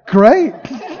said, "Great."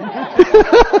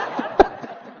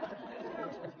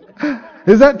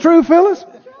 Is that true, Phyllis?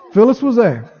 Phyllis was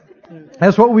there.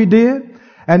 That's what we did.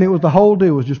 And the whole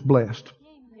deal was just blessed.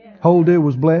 Whole deal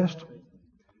was blessed.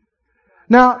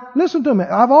 Now, listen to me.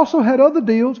 I've also had other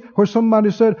deals where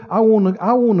somebody said, I want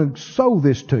to sow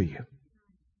this to you.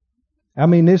 I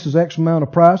mean, this is X amount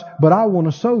of price, but I want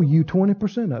to sow you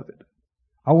 20% of it.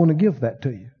 I want to give that to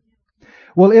you.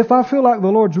 Well, if I feel like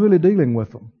the Lord's really dealing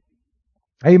with them,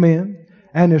 amen,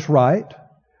 and it's right,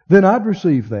 then I'd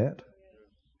receive that.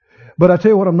 But I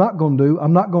tell you what I'm not going to do.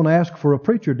 I'm not going to ask for a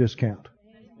preacher discount.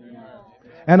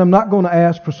 And I'm not going to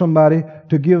ask for somebody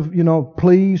to give,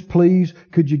 please,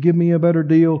 could you give me a better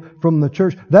deal from the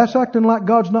church? That's acting like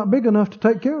God's not big enough to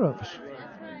take care of us.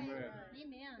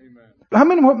 How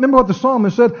many remember what the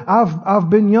psalmist said? I've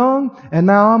been young and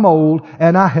now I'm old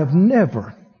and I have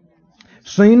never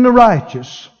seen the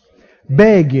righteous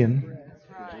begging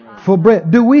for bread.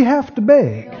 Do we have to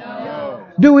beg? No.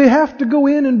 Do we have to go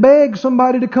in and beg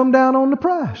somebody to come down on the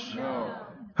price? No.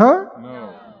 Huh? No.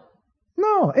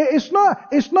 No, it's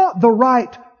not the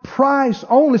right price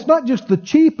only. It's not just the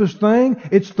cheapest thing.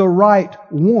 It's the right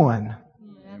one.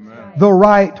 Amen. The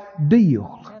right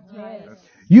deal.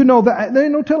 That there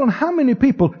ain't no telling how many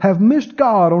people have missed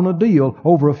God on a deal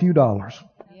over a few dollars.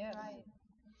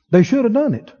 They should have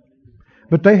done it.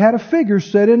 But they had a figure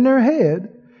set in their head,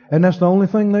 and that's the only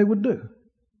thing they would do.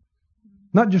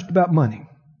 Not just about money.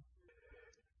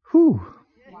 Whew.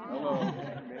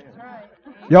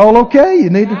 Y'all okay?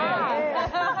 You need to...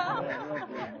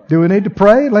 Do we need to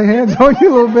pray? Lay hands on you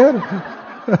a little bit?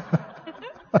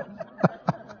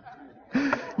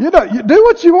 You do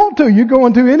what you want to. You're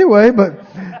going to anyway, but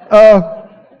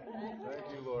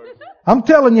I'm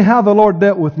telling you how the Lord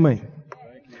dealt with me.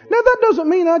 Now, that doesn't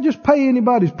mean I just pay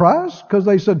anybody's price because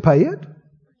they said pay it.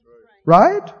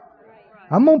 Right?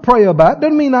 I'm going to pray about it.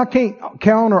 Doesn't mean I can't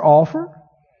counter offer.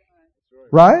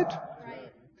 Right?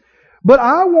 But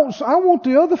I want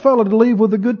the other fellow to leave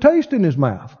with a good taste in his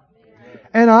mouth.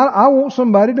 And I want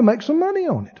somebody to make some money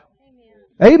on it.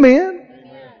 Amen.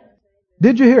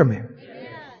 Did you hear me?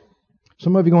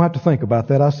 Some of you are going to have to think about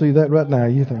that. I see that right now.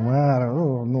 You think, well, I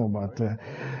don't know about that.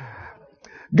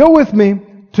 Go with me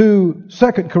to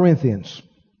 2 Corinthians.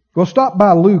 Well, stop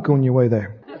by Luke on your way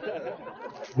there.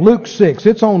 Luke 6.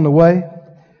 It's on the way.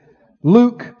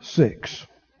 Luke 6.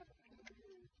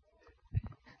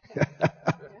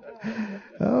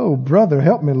 Oh, brother,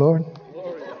 help me, Lord.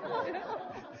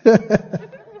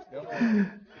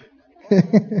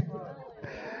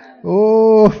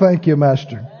 Oh, thank you,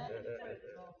 Master.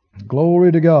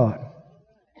 Glory to God.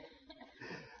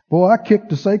 Boy, I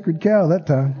kicked a sacred cow that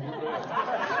time.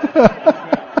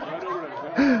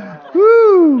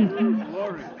 Woo!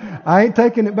 I ain't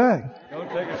taking it back. Don't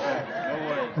take it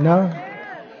back. No.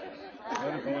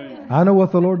 Let it believe. I know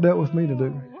what the Lord dealt with me to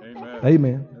do. Amen.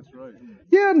 Amen. That's right.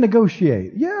 Yeah,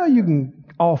 negotiate. Yeah, you can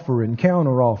offer and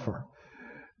counter offer.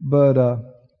 But,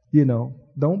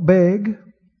 don't beg.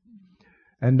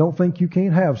 And don't think you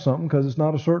can't have something because it's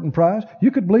not a certain price. You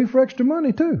could believe for extra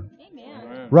money too.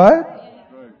 Amen. Right?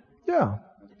 That's right. Yeah.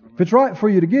 If it's right for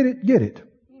you to get it, get it.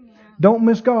 Don't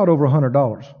miss God over $100.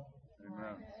 Amen.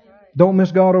 Don't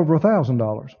miss God over $1,000.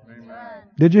 Amen.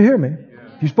 Did you hear me?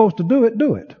 If you're supposed to do it,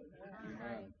 do it.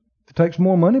 If it takes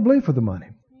more money, believe for the money.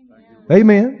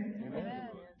 Amen.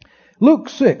 Luke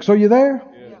 6. Are you there?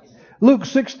 Luke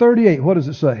 6:38. What does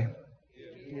it say?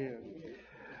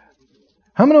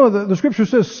 How many know the scripture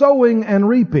says sowing and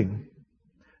reaping,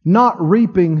 not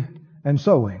reaping and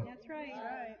sowing? That's right.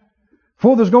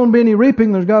 Before there's going to be any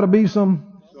reaping, there's got to be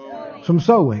some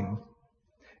sowing.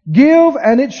 Give,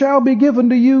 and it shall be given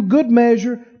to you, good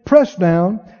measure, pressed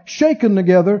down, shaken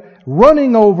together,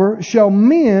 running over, shall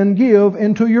men give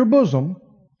into your bosom.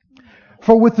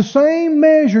 For with the same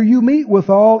measure you meet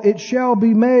withal, it shall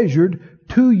be measured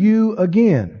to you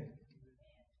again.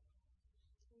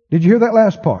 Did you hear that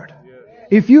last part?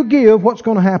 If you give, what's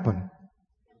going to happen?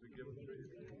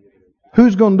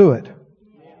 Who's going to do it?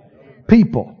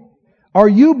 People. Are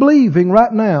you believing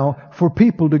right now for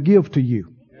people to give to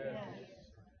you?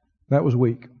 That was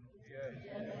weak.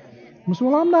 You say,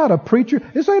 well, I'm not a preacher.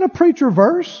 This ain't a preacher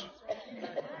verse.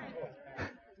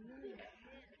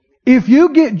 If you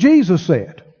get, Jesus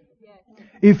said,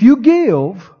 if you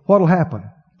give, what'll happen?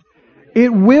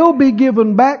 It will be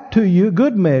given back to you,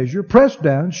 good measure, pressed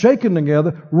down, shaken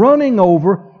together, running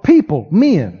over, people,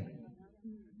 men.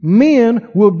 Men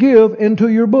will give into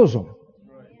your bosom.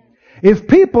 If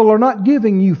people are not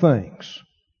giving you things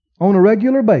on a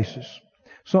regular basis,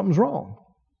 something's wrong.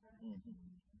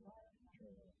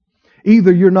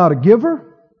 Either you're not a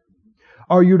giver,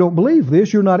 or you don't believe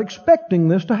this, you're not expecting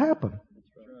this to happen.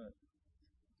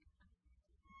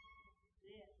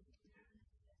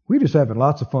 We're just having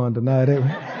lots of fun tonight, ain't we?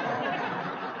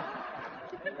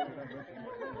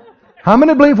 How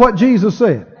many believe what Jesus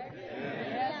said?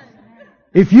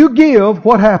 If you give,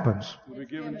 what happens? Will be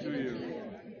given to you.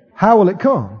 How will it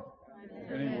come?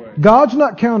 Anyway. God's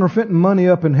not counterfeiting money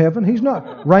up in heaven. He's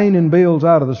not raining bills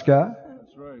out of the sky.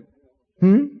 That's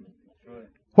right.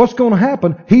 What's going to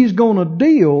happen? He's going to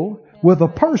deal with a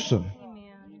person,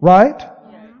 right?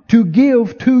 To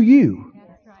give to you.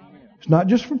 It's not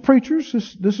just for preachers.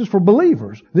 This is for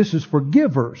believers. This is for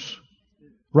givers.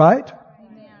 Right?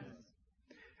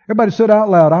 Everybody said out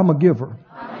loud, I'm a giver.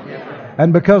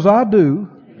 And because I do,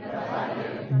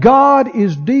 God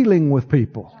is dealing with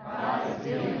people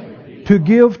to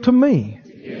give to me.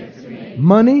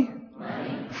 Money,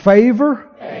 favor,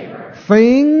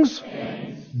 things,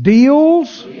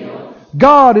 deals.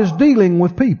 God is dealing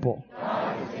with people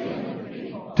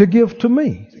to give to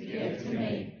me.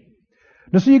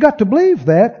 Now, so you got to believe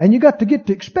that, and you got to get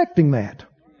to expecting that.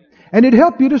 And it'd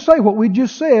help you to say what we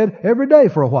just said every day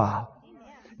for a while.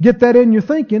 Get that in your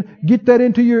thinking. Get that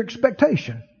into your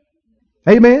expectation.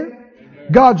 Amen?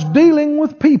 God's dealing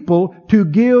with people to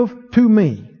give to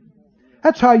me.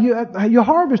 That's how your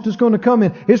harvest is going to come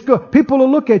in. People will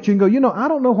look at you and go, I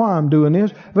don't know why I'm doing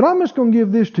this, but I'm just going to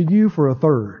give this to you for a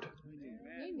third.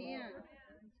 Amen.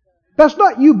 That's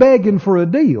not you begging for a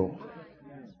deal.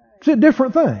 It's a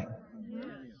different thing.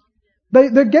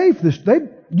 They gave this.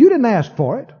 You didn't ask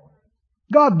for it.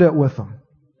 God dealt with them.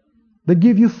 They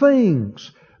give you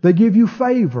things. They give you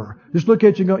favor. Just look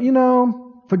at you and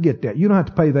go, forget that. You don't have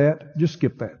to pay that. Just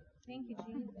skip that. Thank you,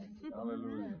 Jesus.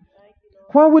 Hallelujah.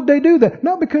 Why would they do that?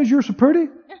 Not because you're so pretty.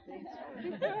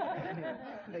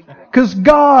 Because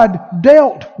God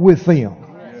dealt with them.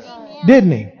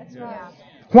 Didn't He?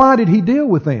 Why did He deal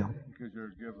with them? Because you're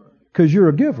a giver. Because you're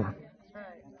a giver.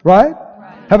 Right?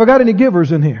 Have I got any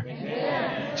givers in here?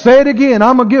 Say it again.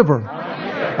 I'm a giver.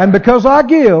 And because I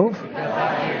give,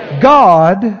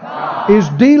 God is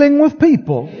dealing with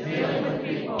people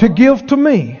to give to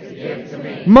me.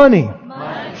 Money,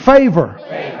 favor,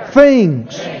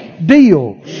 things,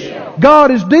 deals.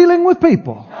 God is dealing with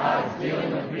people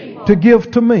to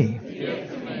give to me.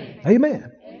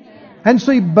 Amen. And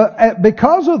see, but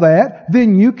because of that,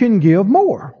 then you can give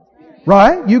more.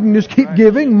 Right? You can just keep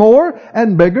giving more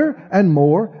and bigger and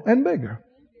more and bigger.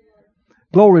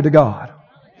 Glory to God.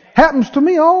 Happens to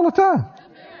me all the time.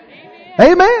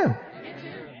 Amen.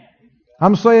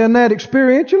 I'm saying that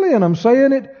experientially, and I'm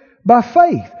saying it by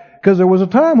faith. Because there was a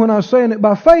time when I was saying it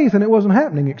by faith and it wasn't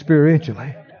happening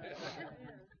experientially.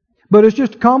 But it's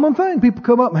just a common thing. People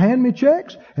come up and hand me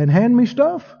checks and hand me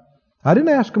stuff. I didn't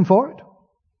ask them for it.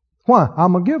 Why?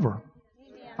 I'm a giver.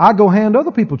 I go hand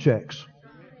other people checks.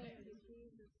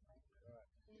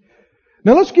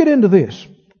 Now let's get into this.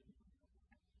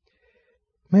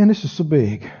 Man, this is so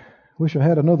big. Wish I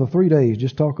had another 3 days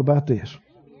just talk about this.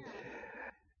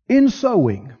 In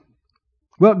sowing.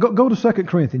 Well, go to 2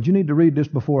 Corinthians. You need to read this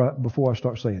before I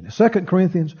start saying this. 2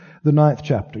 Corinthians, the 9th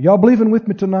chapter. Y'all believing with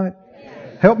me tonight?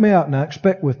 Help me out now.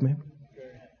 Expect with me.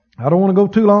 I don't want to go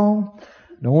too long.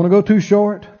 Don't want to go too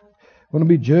short. I want to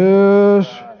be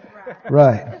just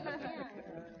right.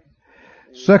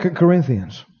 2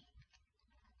 Corinthians,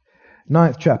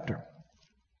 9th chapter.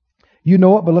 You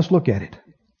know it, but let's look at it.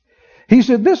 He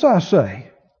said, "This I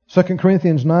say," 2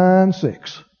 Corinthians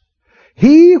 9:6.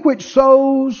 "He which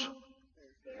sows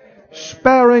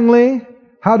sparingly,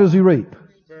 how does he reap?"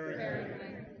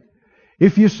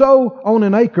 If you sow on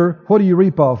an acre, what do you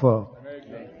reap off of?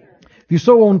 If you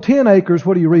sow on 10 acres,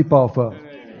 what do you reap off of?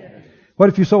 What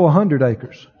if you sow 100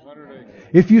 acres?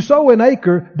 If you sow an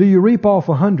acre, do you reap off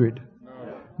 100?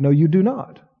 No, you do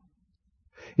not.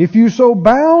 If you sow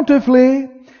bountifully,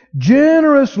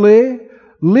 generously,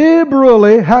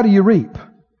 liberally, how do you reap?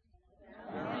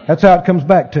 That's how it comes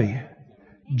back to you.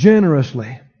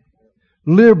 Generously,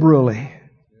 liberally.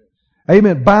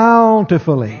 Amen.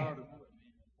 Bountifully.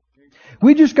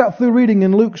 We just got through reading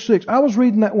in Luke 6. I was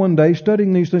reading that one day,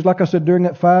 studying these things. Like I said, during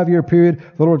that 5-year period,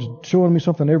 the Lord's showing me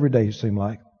something every day, it seemed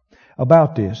like,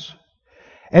 about this.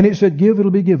 And it said, "Give,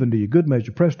 it'll be given to you. Good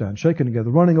measure, pressed down, shaken together,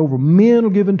 running over. Men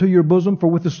will give into your bosom. For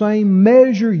with the same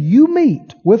measure you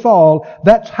meet withal,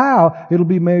 that's how it'll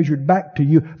be measured back to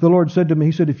you." The Lord said to me,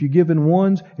 He said, if you give in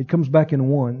ones, it comes back in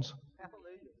ones.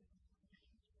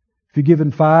 If you give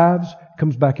in fives, it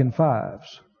comes back in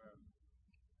fives.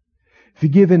 If you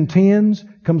give in tens,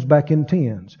 it comes back in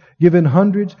tens. Give in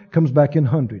hundreds, it comes back in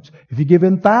hundreds. If you give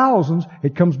in thousands,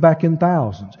 it comes back in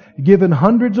thousands. You give in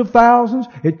hundreds of thousands,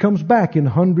 it comes back in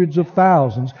hundreds of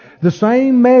thousands. The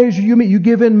same measure you meet, you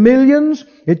give in millions,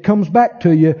 it comes back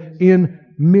to you in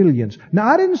millions. Now,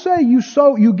 I didn't say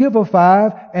you give a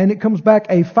 5 and it comes back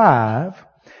a 5.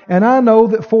 And I know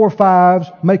that 4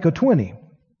 5s make a 20.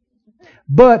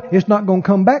 But it's not going to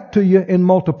come back to you in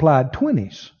multiplied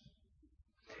 20s.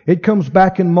 It comes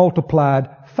back in multiplied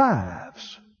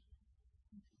 5s.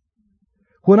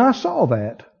 When I saw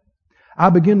that,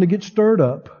 I began to get stirred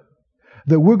up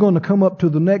that we're going to come up to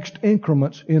the next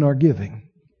increments in our giving.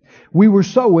 We were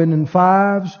sowing in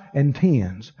 5s and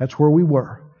 10s. That's where we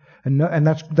were. And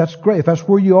that's great. If that's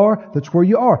where you are, that's where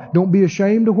you are. Don't be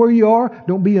ashamed of where you are.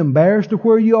 Don't be embarrassed of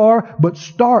where you are. But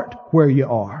start where you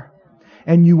are.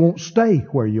 And you won't stay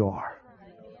where you are.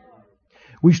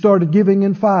 We started giving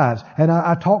in 5s. And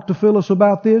I talked to Phyllis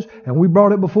about this. And we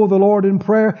brought it before the Lord in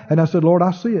prayer. And I said, "Lord,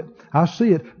 I see it. I see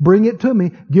it. Bring it to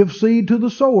me. Give seed to the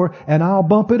sower. And I'll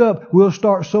bump it up. We'll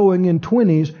start sowing in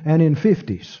 20s and in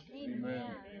 50s. Amen.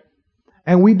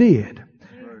 And we did.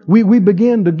 We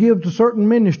began to give to certain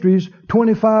ministries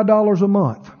 $25 a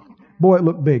month. Boy, it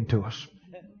looked big to us.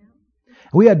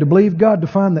 We had to believe God to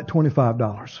find that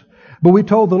 $25. But we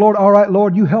told the Lord, "All right,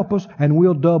 Lord, you help us and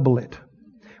we'll double it.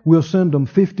 We'll send them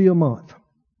 50 a month."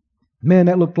 Man,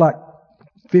 that looked like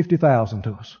 50,000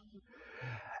 to us.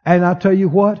 And I tell you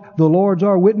what, the Lord's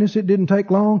our witness. It didn't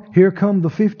take long. Here come the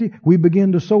 50. We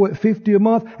begin to sow at 50 a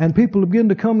month, and people begin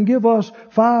to come give us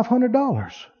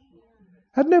 $500.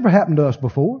 That never happened to us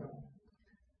before.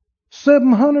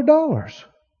 $700.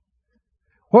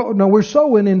 Well, no, we're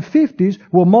sowing in 50s.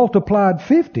 Well, multiplied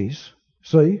 50s,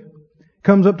 see,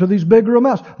 comes up to these bigger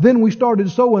amounts. Then we started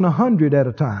sowing 100 at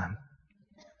a time.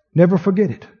 Never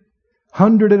forget it.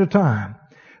 100 at a time.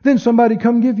 Then somebody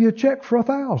come give you a check for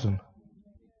 1,000.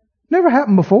 Never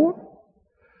happened before.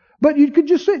 But you could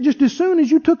just see, just as soon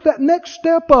as you took that next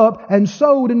step up and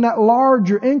sowed in that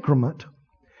larger increment,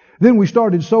 then we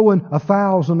started sowing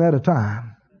 1,000 at a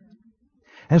time.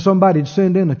 And somebody'd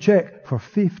send in a check for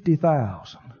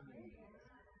 50,000.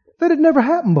 That had never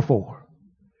happened before.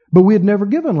 But we had never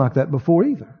given like that before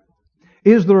either.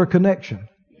 Is there a connection?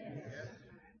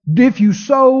 If you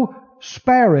sow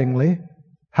sparingly,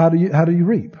 how do you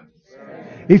reap?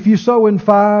 If you sow in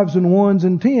fives and ones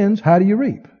and tens, how do you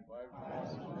reap?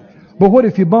 But what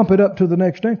if you bump it up to the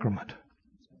next increment?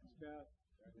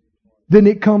 Then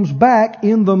it comes back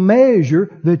in the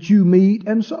measure that you meet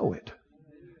and sow it.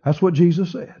 That's what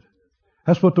Jesus said.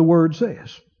 That's what the Word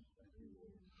says.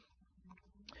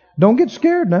 Don't get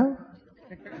scared now.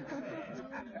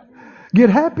 Get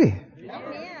happy.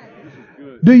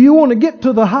 Do you want to get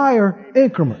to the higher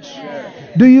increments?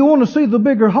 Do you want to see the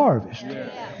bigger harvest?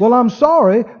 Well, I'm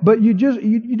sorry, but you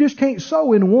just can't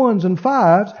sow in ones and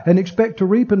fives and expect to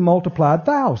reap in multiplied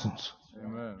thousands.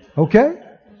 Okay?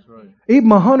 Even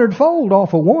 100-fold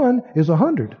off of one is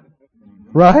 100.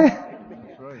 Right?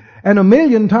 And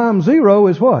 1,000,000 times 0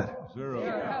 is what?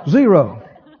 Zero.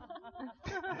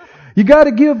 You got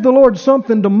to give the Lord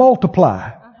something to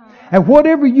multiply. And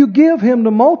whatever you give Him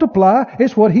to multiply,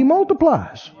 it's what He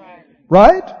multiplies.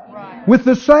 Right? With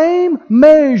the same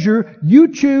measure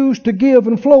you choose to give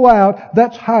and flow out,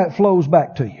 that's how it flows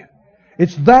back to you.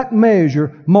 It's that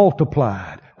measure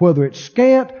multiplied. Whether it's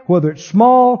scant, whether it's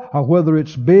small, or whether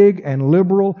it's big and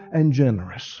liberal and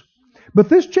generous. But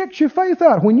this checks your faith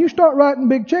out. When you start writing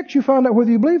big checks, you find out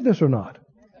whether you believe this or not.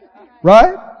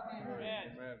 Right?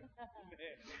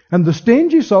 And the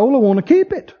stingy soul will want to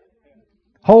keep it.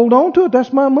 Hold on to it.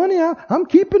 That's my money. I'm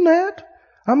keeping that.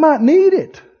 I might need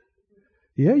it.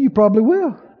 Yeah, you probably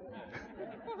will.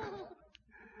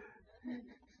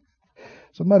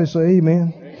 Somebody say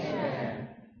amen.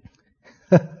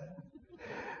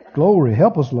 Glory,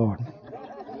 help us, Lord.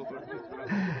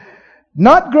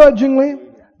 Not grudgingly,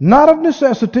 not of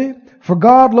necessity, for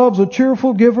God loves a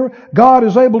cheerful giver. God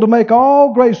is able to make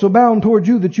all grace abound toward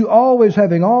you, that you always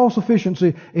having all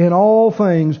sufficiency in all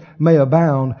things may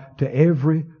abound to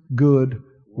every good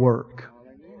work.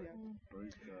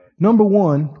 Number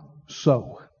one,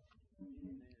 sow.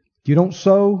 If you don't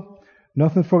sow,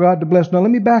 nothing for God to bless. Now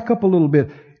let me back up a little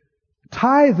bit.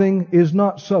 Tithing is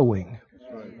not sowing.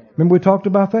 Remember we talked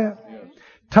about that?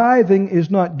 Tithing is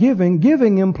not giving.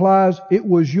 Giving implies it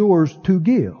was yours to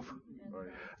give.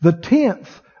 The 10th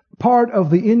part of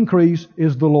the increase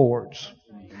is the Lord's.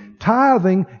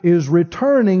 Tithing is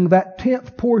returning that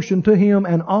 10th portion to Him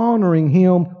and honoring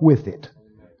Him with it.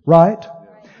 Right?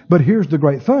 But here's the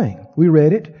great thing. We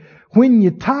read it. When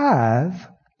you tithe,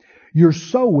 your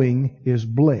sowing is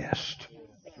blessed.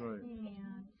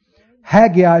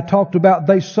 Haggai talked about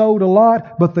they sowed a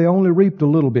lot, but they only reaped a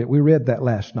little bit. We read that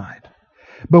last night.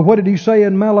 But what did he say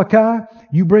in Malachi?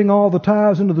 You bring all the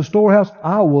tithes into the storehouse,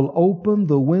 I will open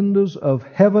the windows of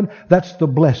heaven. That's the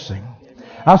blessing.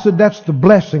 I said that's the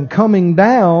blessing coming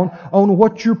down on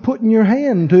what you're putting your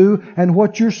hand to and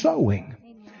what you're sowing.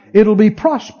 It'll be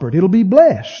prospered. It'll be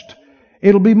blessed.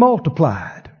 It'll be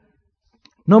multiplied.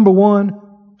 Number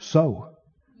one, sow.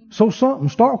 Sow something.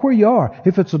 Start where you are.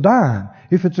 If it's a dime,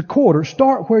 if it's a quarter,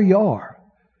 start where you are.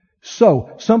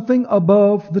 Sow something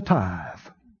above the tithe.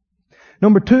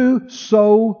 Number two,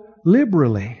 sow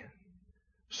liberally.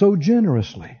 Sow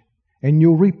generously. And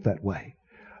you'll reap that way.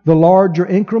 The larger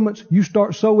increments you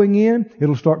start sowing in,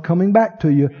 it'll start coming back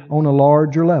to you on a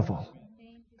larger level.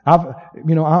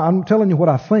 I'm telling you what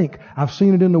I think. I've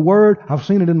seen it in the Word. I've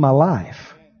seen it in my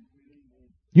life.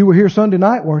 You were here Sunday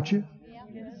night, weren't you?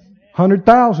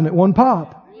 100,000 at one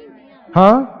pop.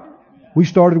 Huh? We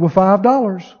started with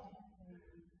 $5.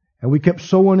 And we kept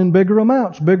sowing in bigger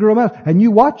amounts. And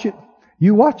you watch it.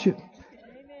 You watch it.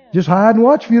 Just hide and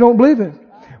watch if you don't believe it.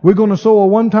 We're going to sow a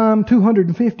one-time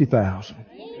 250,000.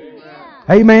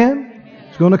 Amen.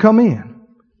 It's going to come in.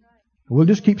 We'll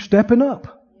just keep stepping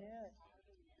up.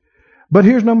 But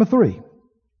here's number three.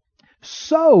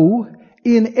 Sow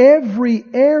in every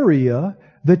area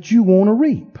that you want to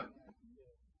reap.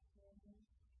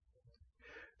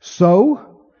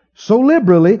 Sow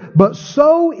liberally, but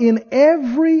sow in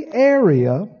every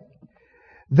area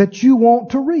that you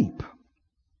want to reap.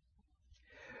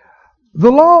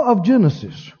 The law of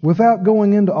Genesis, without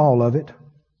going into all of it,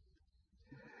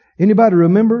 anybody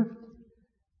remember?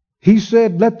 He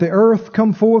said, let the earth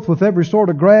come forth with every sort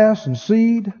of grass and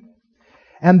seed,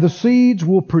 and the seeds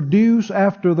will produce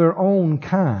after their own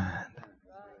kind.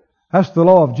 That's the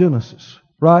law of Genesis,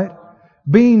 right?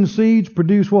 Bean seeds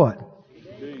produce what?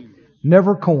 Beans.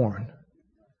 Never corn.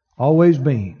 Always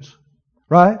beans.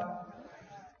 Right?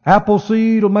 Apple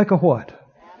seed will make a what?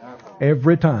 Apple.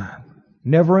 Every time.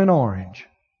 Never an orange.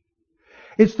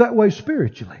 It's that way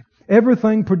spiritually.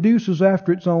 Everything produces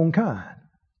after its own kind.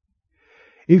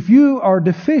 If you are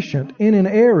deficient in an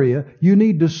area, you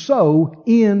need to sow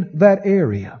in that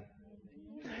area.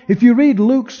 If you read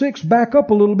Luke 6 back up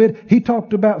a little bit, he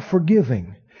talked about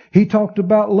forgiving. He talked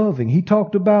about loving. He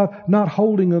talked about not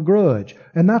holding a grudge.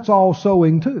 And that's all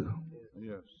sowing too.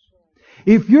 Yes.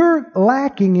 If you're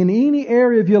lacking in any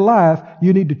area of your life,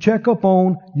 you need to check up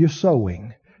on your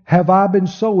sowing. Have I been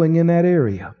sowing in that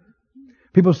area?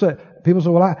 People say,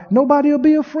 well, nobody will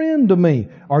be a friend to me.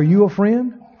 Are you a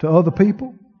friend to other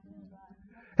people?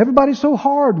 Everybody's so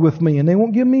hard with me and they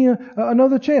won't give me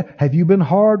another chance. Have you been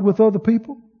hard with other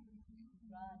people?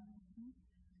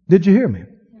 Did you hear me?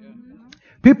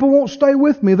 People won't stay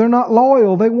with me. They're not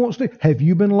loyal. They won't stay. Have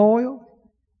you been loyal?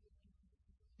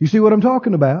 You see what I'm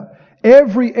talking about?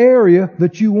 Every area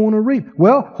that you want to reap.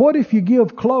 Well, what if you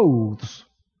give clothes?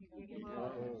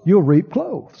 You'll reap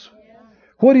clothes.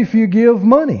 What if you give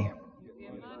money?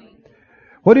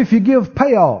 What if you give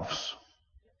payoffs?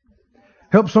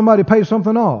 Help somebody pay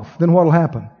something off. Then what will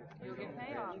happen?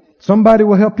 Somebody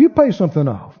will help you pay something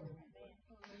off.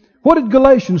 What did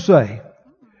Galatians say?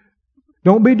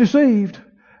 Don't be deceived.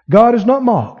 God is not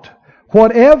mocked.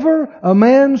 Whatever a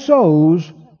man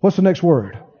sows, what's the next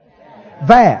word?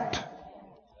 That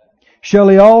shall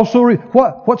he also reap.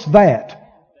 What's that?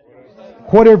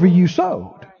 Whatever you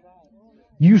sowed.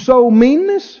 You sow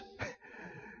meanness,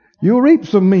 you'll reap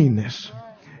some meanness.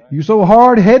 You sow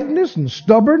hard-headedness and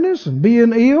stubbornness and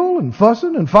being ill and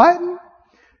fussing and fighting,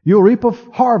 you'll reap a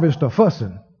harvest of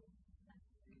fussing.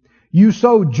 You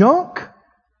sow junk,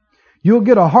 you'll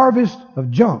get a harvest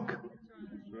of junk.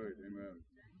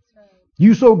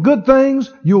 You sow good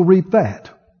things, you'll reap that.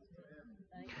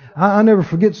 I never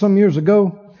forget some years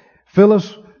ago,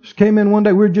 Phyllis came in one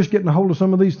day, we were just getting a hold of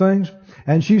some of these things,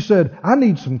 and she said, I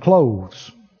need some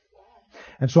clothes.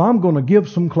 And so I'm going to give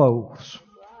some clothes.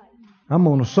 I'm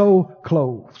going to sew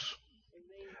clothes.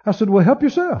 I said, well, help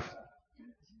yourself.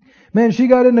 Man, she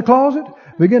got in the closet,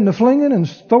 began to flinging and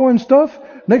throwing stuff.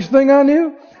 Next thing I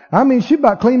knew, she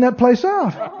about cleaned that place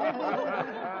out.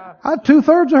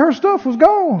 2/3 of her stuff was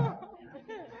gone.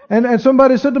 And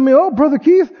somebody said to me, oh, Brother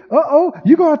Keith, you're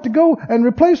going to have to go and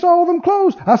replace all them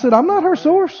clothes. I said, I'm not her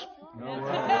source.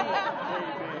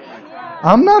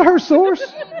 I'm not her source.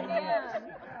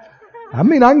 I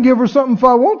can give her something if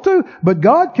I want to, but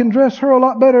God can dress her a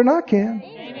lot better than I can.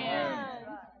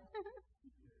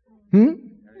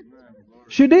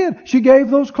 She did. She gave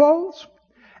those clothes.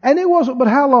 And it wasn't but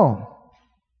how long?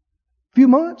 A few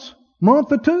months?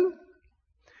 Month or two?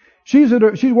 She's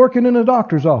working in a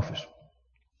doctor's office.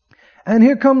 And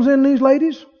here comes in these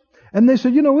ladies, and they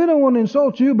said, we don't want to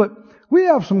insult you, but we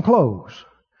have some clothes.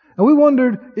 And we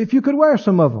wondered if you could wear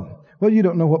some of them. Well, you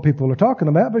don't know what people are talking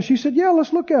about, but she said, yeah,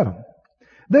 let's look at them.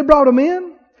 They brought them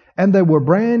in, and they were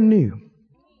brand new.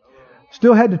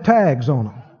 Still had the tags on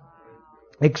them.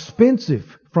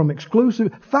 Expensive from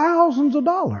exclusive, thousands of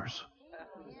dollars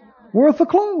worth of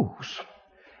clothes.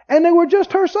 And they were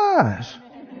just her size.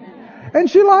 And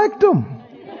she liked them.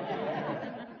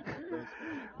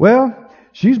 Well,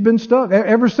 she's been stuck.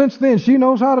 Ever since then, she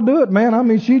knows how to do it,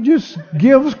 man. She just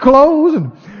gives clothes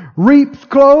and reaps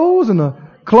clothes and the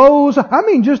clothes.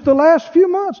 Just the last few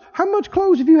months. How much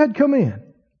clothes have you had come in?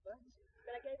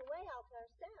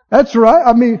 That's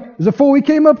right. It was before we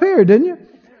came up here, didn't you?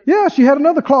 Yeah, she had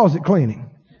another closet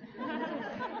cleaning.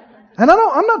 And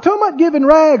I'm not talking about giving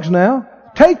rags now.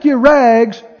 Take your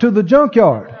rags to the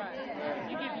junkyard.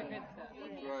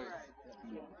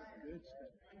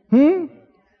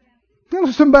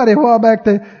 Somebody a while back,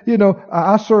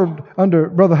 I served under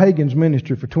Brother Hagin's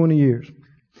ministry for 20 years.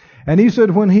 And he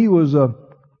said when he was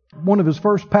one of his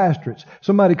first pastorates,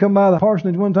 somebody come by the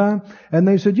parsonage one time and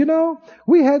they said,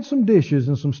 we had some dishes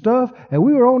and some stuff and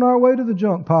we were on our way to the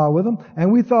junk pile with them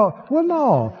and we thought, well,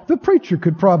 no, the preacher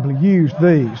could probably use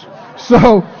these.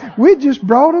 So we just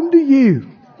brought them to you.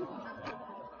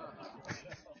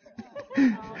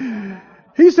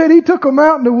 He said he took them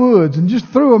out in the woods and just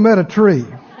threw them at a tree.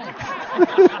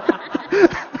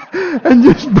 And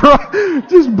just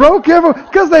broke every,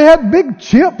 because they had big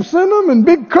chips in them and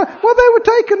they were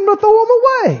taking them to throw them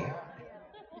away.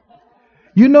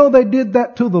 They did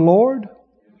that to the Lord.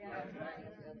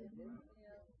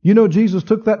 Jesus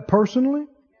took that personally.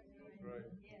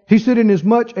 He said,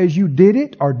 inasmuch as you did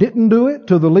it or didn't do it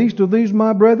to the least of these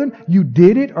my brethren, you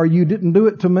did it or you didn't do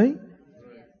it to me.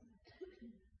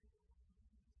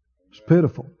 It's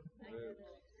pitiful.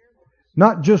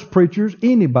 Not just preachers,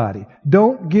 anybody.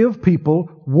 Don't give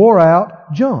people wore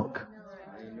out junk.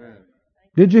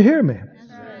 Did you hear me?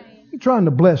 You're trying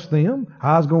to bless them.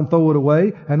 I was going to throw it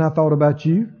away and I thought about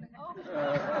you.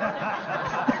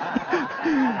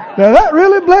 Now that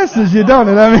really blesses you, don't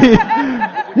it?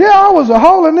 Yeah, I was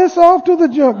hauling this off to the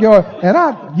junkyard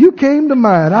and you came to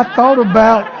mind. I thought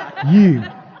about you.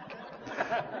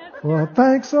 Well,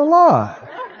 thanks a lot.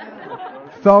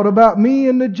 Thought about me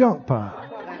in the junk pile.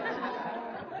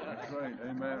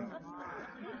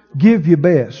 Give your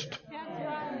best.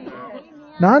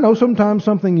 Now I know sometimes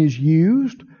something is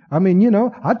used. I mean,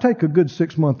 I'd take a good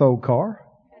 6-month-old car.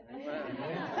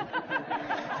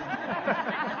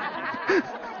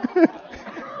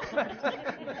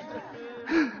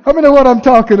 I mean, know what I'm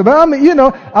talking about. I mean,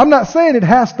 I'm not saying it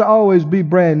has to always be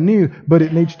brand new, but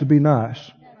it needs to be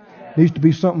nice. It needs to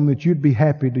be something that you'd be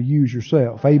happy to use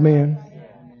yourself. Amen.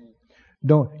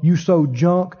 You sow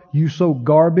junk, you sow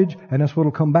garbage, and that's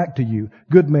what'll come back to you.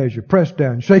 Good measure, pressed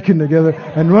down, shaken together,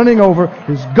 and running over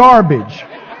is garbage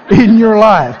in your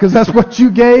life, because that's what you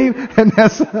gave, and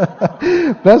that's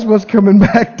what's coming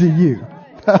back to you.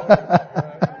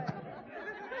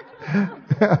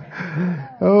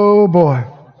 Oh boy.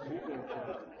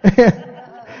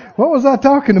 What was I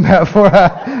talking about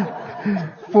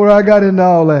before I got into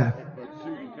all that?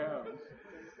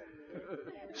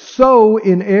 Sow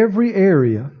in every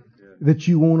area that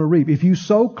you want to reap. If you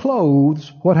sow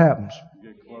clothes, what happens?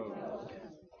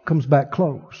 Comes back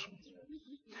clothes.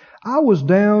 I was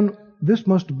down, this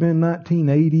must have been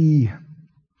 1980. I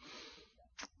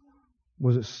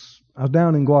was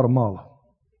down in Guatemala.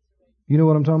 You know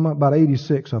what I'm talking about? About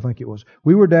 86, I think it was.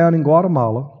 We were down in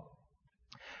Guatemala.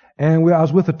 And I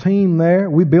was with a team there.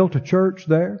 We built a church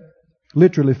there.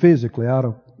 Literally, physically, out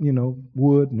of,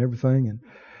 wood and everything.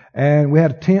 And we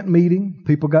had a tent meeting.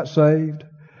 People got saved.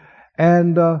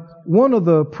 And one of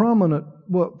the prominent,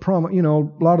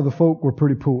 a lot of the folk were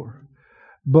pretty poor.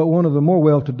 But one of the more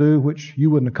well-to-do, which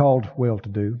you wouldn't have called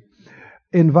well-to-do,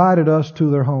 invited us to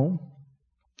their home.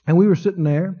 And we were sitting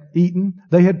there eating.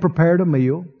 They had prepared a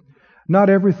meal. Not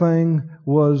everything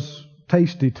was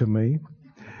tasty to me,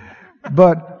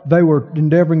 but they were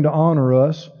endeavoring to honor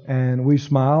us, and we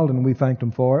smiled and we thanked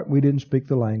them for it. We didn't speak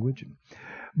the language.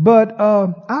 But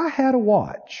I had a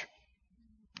watch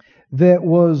that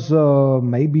was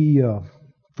maybe a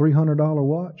 $300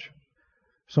 watch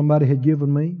somebody had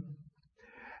given me.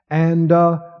 And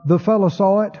the fellow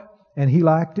saw it, and he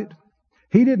liked it.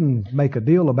 He didn't make a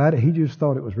deal about it. He just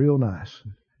thought it was real nice.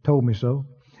 Told me so.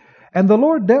 And the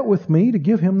Lord dealt with me to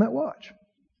give him that watch.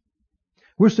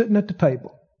 We're sitting at the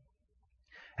table.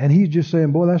 And he's just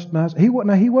saying, boy, that's nice. He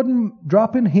wasn't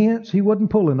dropping hints. He wasn't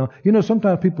pulling on.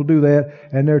 Sometimes people do that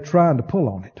and they're trying to pull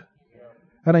on it.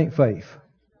 That ain't faith.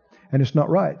 And it's not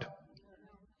right.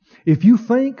 If you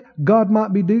think God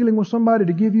might be dealing with somebody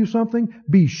to give you something,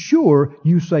 be sure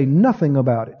you say nothing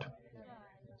about it.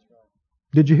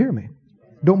 Did you hear me?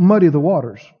 Don't muddy the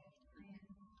waters.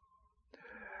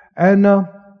 And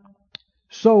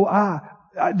so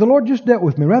the Lord just dealt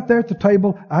with me right there at the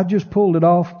table. I just pulled it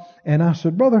off, and I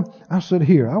said, brother,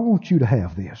 here, I want you to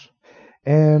have this.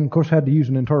 And of course I had to use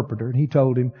an interpreter, and he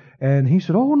told him, and he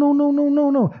said, oh,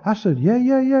 no. I said, yeah.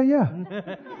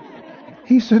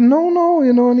 He said, no,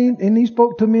 and he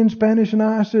spoke to me in Spanish, and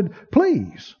I said,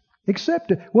 please,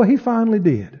 accept it. Well, he finally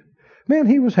did. Man,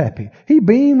 he was happy. He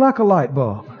beamed like a light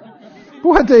bulb.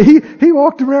 Boy, he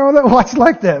walked around with that watch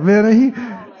like that, man.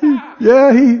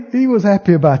 He was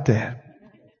happy about that.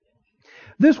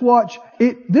 This watch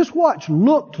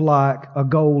looked like a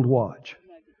gold watch,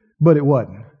 but it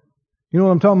wasn't. You know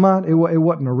what I'm talking about? It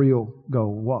wasn't a real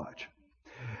gold watch.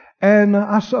 And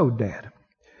I sowed that.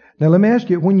 Now let me ask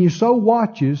you, when you sow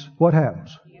watches, what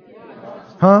happens?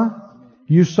 Huh?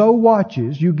 You sow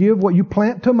watches, you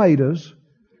plant tomatoes,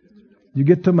 you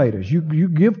get tomatoes.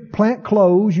 You plant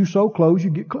clothes, you sow clothes, you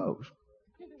get clothes.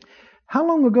 How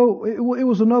long ago? It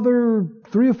was another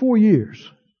 3 or 4 years.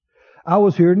 I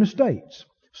was here in the States,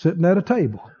 sitting at a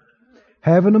table,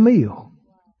 having a meal.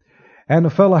 And the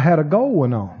fella had a gold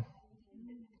one on.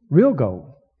 Real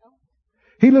gold.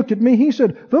 He looked at me, he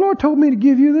said, the Lord told me to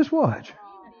give you this watch.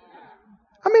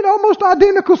 I mean, almost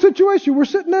identical situation. We're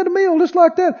sitting at a meal just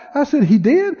like that. I said, he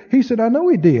did? He said, I know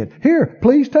he did. Here,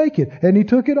 please take it. And he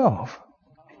took it off.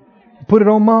 Put it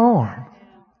on my arm.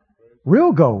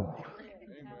 Real gold.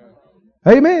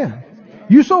 Amen.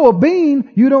 You sow a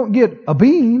bean, you don't get a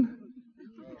bean.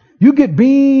 You get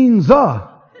beans. Right?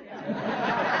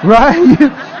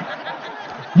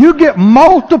 You get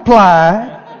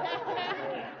multiplied.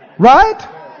 Right?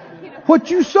 What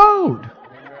you sowed.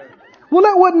 Well,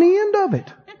 that wasn't the end of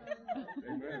it.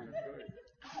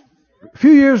 A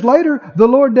few years later, the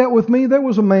Lord dealt with me. There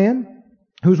was a man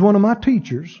who was one of my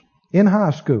teachers in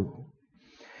high school.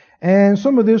 And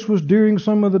some of this was during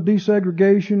some of the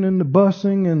desegregation and the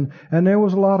busing, and there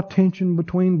was a lot of tension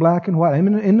between black and white. I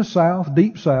mean, in the South,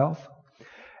 deep South.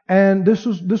 And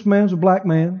this man's a black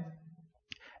man.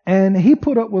 And he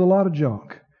put up with a lot of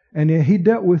junk. And he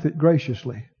dealt with it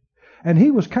graciously. And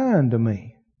he was kind to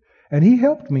me. And he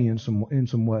helped me in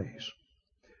some ways.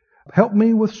 Helped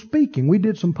me with speaking. We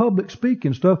did some public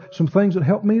speaking stuff, some things that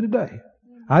helped me today.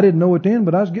 I didn't know it then,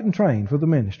 but I was getting trained for the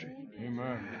ministry.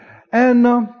 Amen. And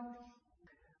the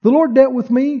Lord dealt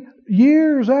with me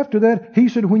years after that. He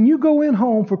said, when you go in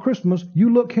home for Christmas,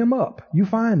 you look Him up. You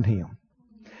find Him.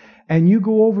 And you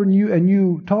go over and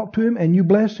you talk to Him and you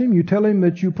bless Him. You tell Him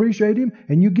that you appreciate Him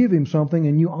and you give Him something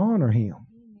and you honor Him.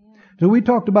 So we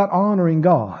talked about honoring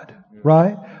God,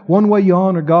 right? One way you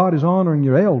honor God is honoring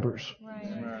your elders.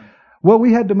 Well,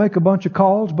 we had to make a bunch of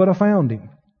calls, but I found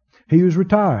him. He was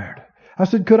retired. I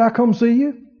said, could I come see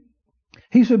you?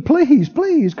 He said,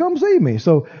 please, come see me.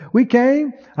 So we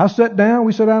came. I sat down.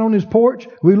 We sat out on his porch.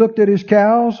 We looked at his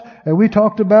cows, and we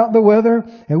talked about the weather,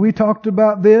 and we talked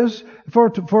about this for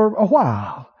a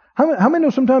while. How many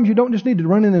know sometimes you don't just need to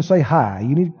run in and say hi?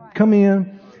 You need to come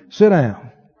in, sit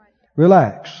down,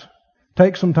 relax,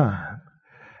 take some time.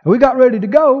 And we got ready to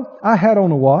go. I had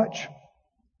on a watch.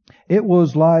 It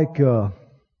was like, $500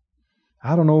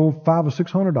 or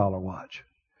 $600 watch.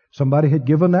 Somebody had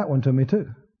given that one to me too.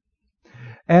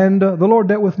 And the Lord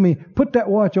dealt with me. Put that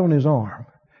watch on his arm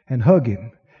and hug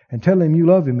him and tell him you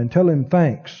love him and tell him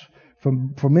thanks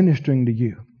for ministering to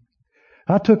you.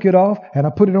 I took it off and I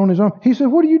put it on his arm. He said,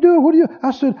 what are you doing?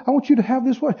 I said, I want you to have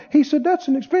this watch. He said, that's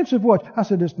an expensive watch. I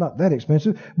said, it's not that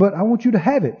expensive, but I want you to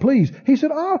have it, please. He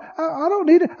said, I don't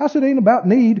need it. I said, it ain't about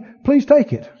need. Please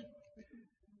take it.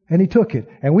 And he took it.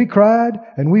 And we cried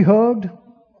and we hugged.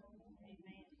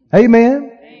 Amen.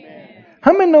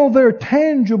 How many know there are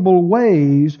tangible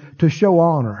ways to show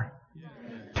honor?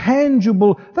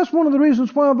 Tangible. That's one of the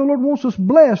reasons why the Lord wants us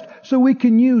blessed, so we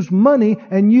can use money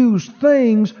and use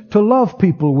things to love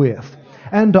people with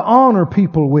and to honor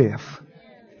people with.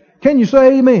 Can you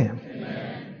say amen?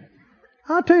 Amen.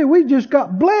 I tell you, we just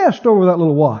got blessed over that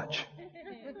little watch.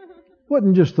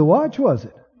 Wasn't just the watch, was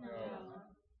it?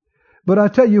 But I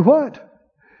tell you what,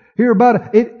 hear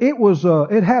about it.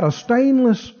 It had a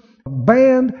stainless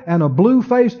band and a blue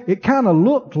face. It kind of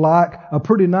looked like a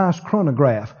pretty nice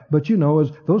chronograph. But you know,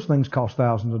 those things cost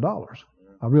thousands of dollars.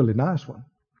 A really nice one.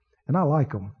 And I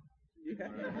like them.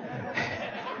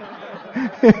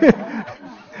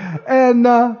 And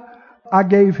I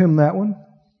gave him that one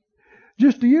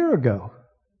just a year ago.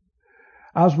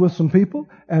 I was with some people,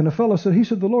 and a fellow said,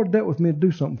 the Lord dealt with me to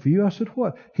do something for you. I said,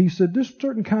 what? He said, this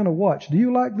certain kind of watch. Do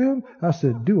you like them? I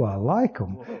said, do I like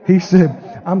them? He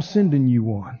said, I'm sending you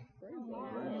one.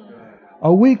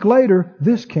 A week later,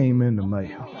 this came in the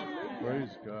mail. Praise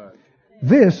God.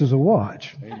 This is a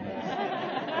watch.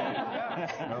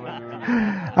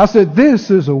 I said, this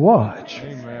is a watch.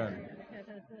 Amen.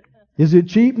 Is it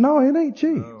cheap? No, it ain't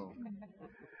cheap. No.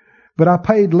 But I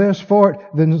paid less for it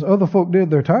than other folk did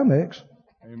their Timex.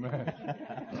 Amen.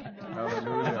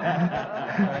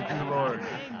 Hallelujah. Thank you, Lord.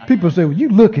 People say, well, you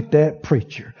look at that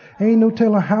preacher. Ain't no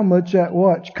telling how much that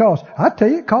watch costs. I tell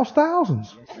you, it costs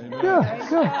thousands. Amen. Yeah.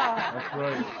 That's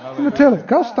right. I'm going to tell you, it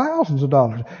costs thousands of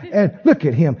dollars. And look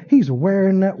at him. He's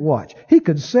wearing that watch. He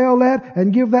could sell that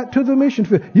and give that to the mission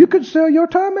field. You could sell your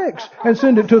Timex and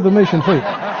send it to the mission field.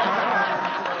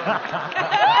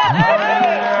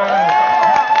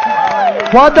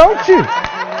 Why don't you?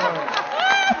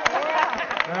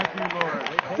 Thank you, Lord.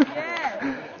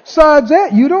 Besides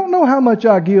that, you don't know how much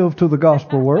I give to the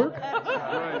gospel work.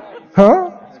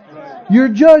 Huh? You're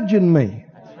judging me.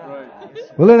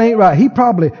 Well, it ain't right. He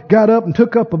probably got up and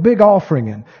took up a big offering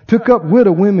and took up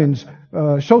widow women's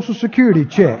Social Security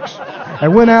checks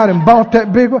and went out and bought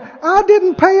that big one. I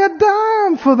didn't pay a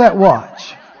dime for that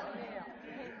watch.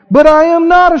 But I am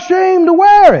not ashamed to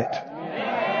wear it.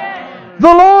 The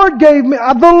Lord gave me,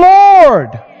 I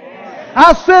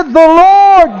said the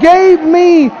Lord gave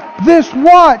me this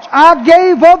watch. I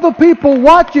gave other people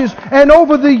watches, and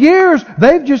over the years,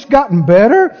 they've just gotten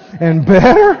better and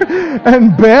better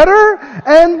and better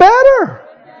and better.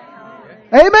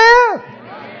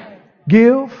 Amen.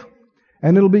 Give,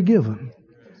 and it'll be given.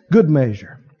 Good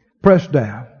measure. Pressed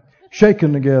down.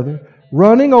 Shaken together.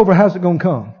 Running over. How's it going to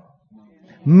come?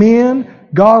 Men,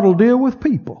 God will deal with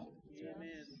people.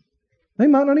 They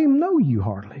might not even know you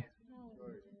hardly.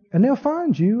 And they'll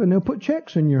find you and they'll put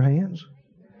checks in your hands.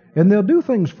 And they'll do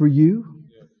things for you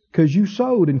because you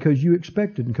sowed and because you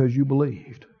expected and because you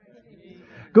believed.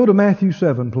 Go to Matthew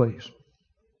 7, please.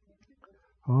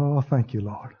 Oh, thank you,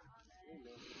 Lord.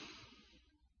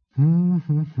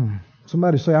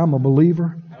 Somebody say, I'm a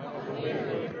believer.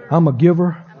 I'm a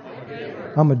giver.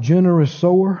 I'm a generous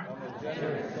sower.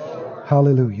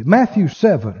 Hallelujah. Matthew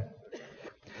 7.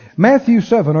 Matthew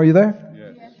 7, are you there?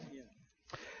 Yes.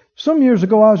 Some years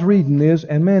ago I was reading this,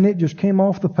 and man, it just came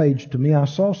off the page to me. I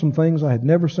saw some things I had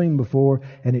never seen before,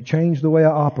 and it changed the way I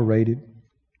operated.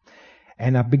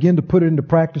 And I began to put it into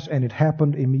practice, and it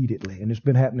happened immediately, and it's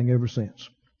been happening ever since.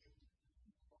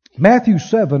 Matthew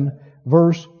 7,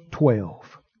 verse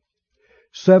 12.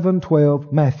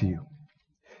 7:12, Matthew.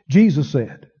 Jesus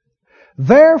said,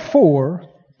 "Therefore,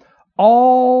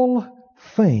 all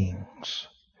things,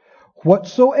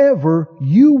 whatsoever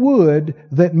you would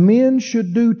that men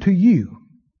should do to you,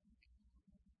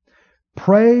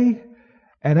 pray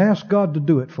and ask God to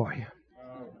do it for you."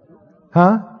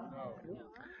 Huh?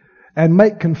 And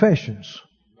make confessions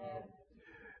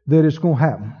that it's going to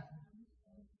happen.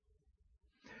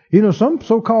 You know, some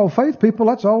so-called faith people,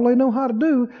 that's all they know how to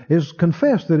do is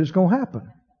confess that it's going to happen.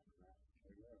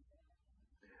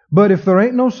 But if there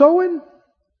ain't no sowing,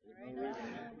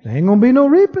 there ain't going to be no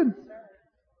reaping.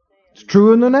 It's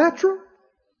true in the natural.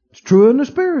 It's true in the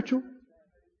spiritual.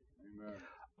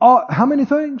 How many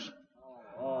things?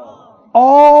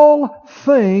 All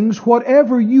things,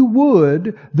 whatever you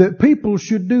would that people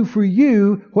should do for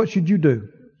you, what should you do?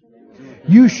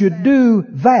 You should do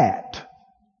that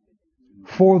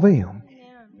for them.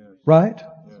 Right?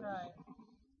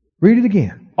 Read it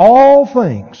again. All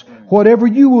things, whatever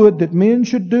you would that men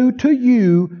should do to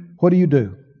you, what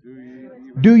do?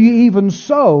 Do you even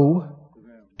so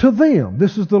to them?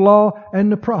 This is the law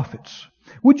and the prophets.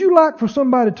 Would you like for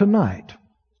somebody tonight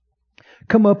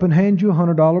come up and hand you a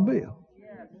 $100 bill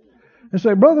and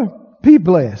say, "Brother, be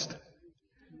blessed"?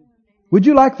 Would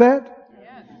you like that?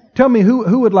 Tell me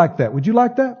who would like that. Would you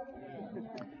like that?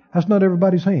 That's not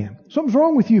everybody's hand. Something's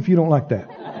wrong with you if you don't like that.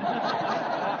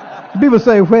 People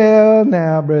say, "Well,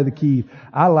 now, Brother Keith,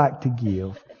 I like to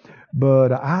give,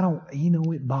 but I don't,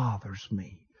 it bothers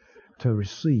me to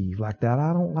receive like that.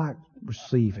 I don't like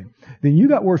receiving." Then you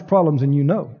got worse problems than you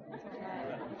know.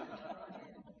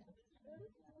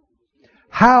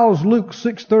 How's Luke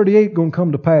 6:38 going to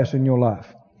come to pass in your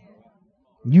life?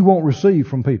 You won't receive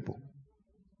from people.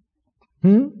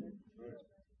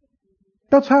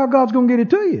 That's how God's going to get it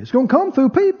to you. It's going to come through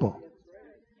people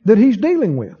that He's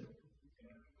dealing with.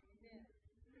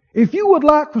 If you would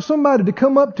like for somebody to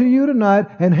come up to you tonight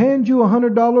and hand you a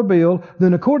 $100 bill,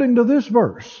 then according to this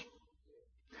verse,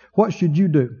 what should you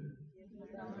do?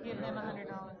 Give them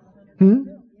 $100.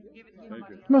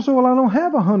 I say, "Well, I don't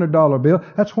have a $100 bill."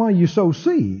 That's why you sow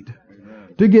seed.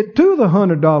 To get to the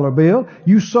 $100 bill,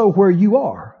 you sow where you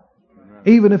are,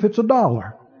 even if it's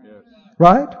 $1.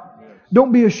 Right?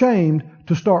 Don't be ashamed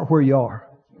to start where you are.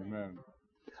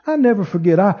 I never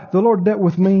forget. The Lord dealt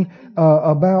with me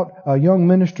about a young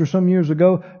minister some years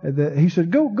ago. He said,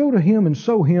 "Go to him and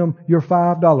sow him your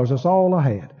 $5. That's all I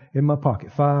had in my pocket,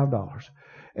 $5.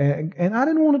 And I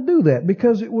didn't want to do that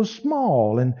because it was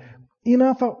small. And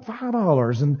I thought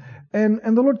 $5.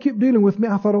 And the Lord kept dealing with me.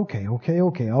 I thought, okay,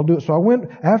 I'll do it. So I went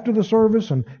after the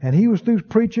service and he was through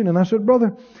preaching. And I said,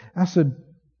 "Brother," I said,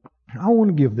 "I want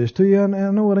to give this to you. And I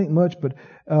know it ain't much, but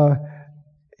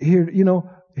here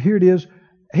it is."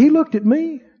 He looked at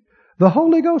me. The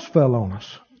Holy Ghost fell on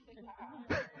us.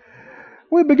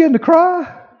 We began to cry.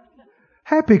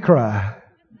 Happy cry.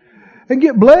 And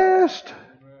get blessed.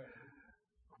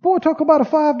 Boy, talk about a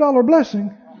 $5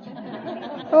 blessing.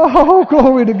 Oh,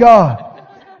 glory to God.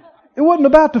 It wasn't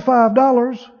about the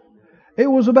 $5. It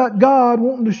was about God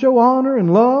wanting to show honor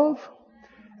and love.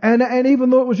 And even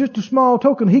though it was just a small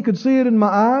token, He could see it in my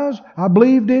eyes. I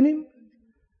believed in Him.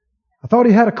 I thought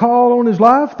he had a call on his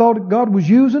life, thought that God was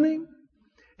using him.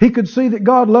 He could see that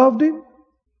God loved him.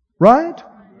 Right?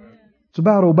 It's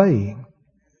about obeying.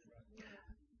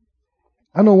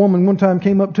 I know a woman one time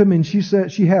came up to me and she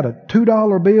said she had a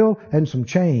 $2 bill and some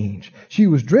change. She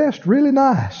was dressed really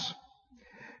nice.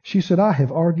 She said, "I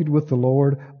have argued with the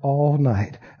Lord all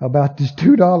night about this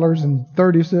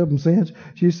 $2.37.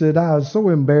 She said, "I was so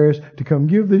embarrassed to come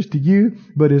give this to you,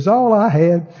 but it's all I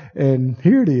had, and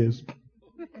here it is."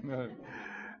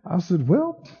 I said,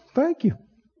 "Well, thank you.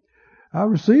 I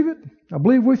receive it. I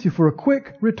believe with you for a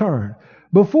quick return."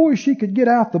 Before she could get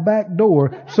out the back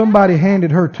door, somebody handed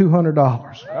her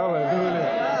 $200.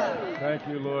 Hallelujah. Thank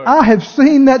you, Lord. I have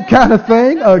seen that kind of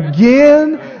thing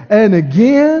again and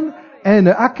again. And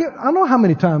I don't know how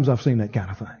many times I've seen that kind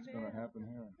of thing.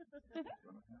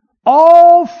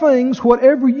 All things,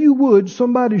 whatever you would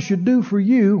somebody should do for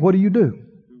you, what do?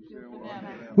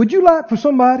 Would you like for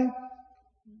somebody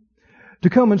to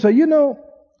come and say, "I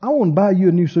want to buy you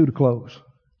a new suit of clothes"?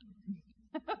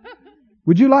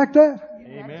 Would you like that?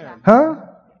 Amen. Huh?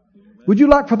 Would you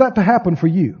like for that to happen for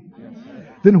you?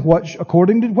 Then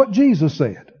according to what Jesus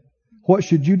said, what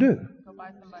should you do?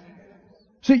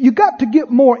 See, you got to get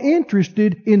more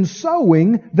interested in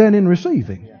sowing than in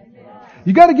receiving.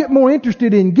 You got to get more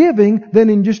interested in giving than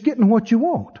in just getting what you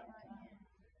want.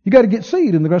 You got to get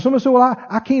seed in the ground. Somebody said, "Well,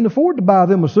 I can't afford to buy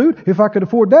them a suit. If I could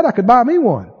afford that, I could buy me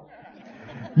one."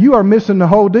 You are missing the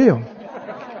whole deal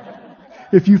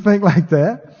if you think like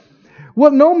that. Well,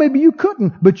 no, maybe you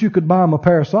couldn't, but you could buy them a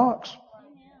pair of socks.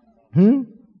 Buy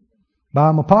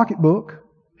them a pocketbook.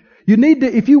 You need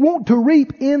to, if you want to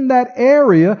reap in that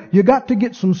area, you got to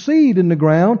get some seed in the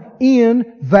ground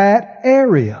in that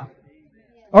area.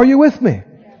 Are you with me?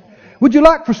 Would you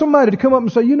like for somebody to come up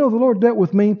and say, you know, the Lord dealt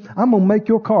with me. I'm going to make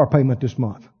your car payment this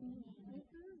month.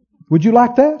 Would you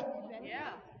like that?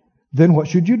 Then what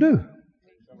should you do?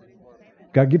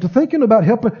 Got to get to thinking about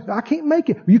helping. I can't make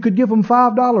it. You could give them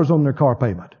 $5 on their car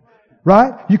payment.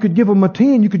 Right? You could give them a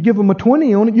 10. You could give them a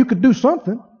 20 on it. You could do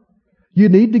something. You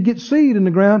need to get seed in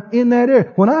the ground in that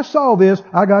area. When I saw this,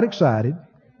 I got excited.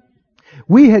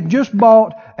 We had just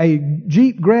bought a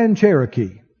Jeep Grand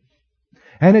Cherokee.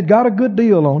 And it got a good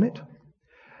deal on it.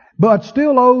 But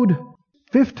still owed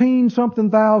 $15,000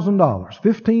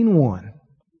 $15,100.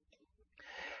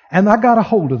 And I got a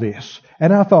hold of this.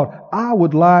 And I thought, I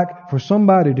would like for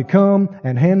somebody to come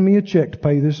and hand me a check to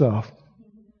pay this off.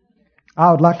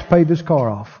 I would like to pay this car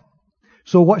off.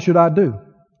 So what should I do?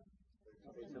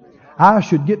 I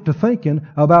should get to thinking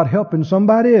about helping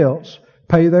somebody else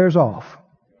pay theirs off.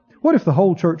 What if the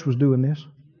whole church was doing this?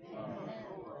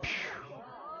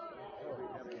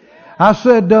 I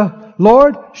said,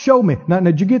 Lord, show me. Now,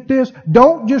 did you get this?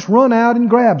 Don't just run out and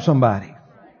grab somebody.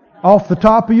 Off the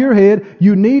top of your head,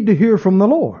 you need to hear from the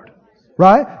Lord.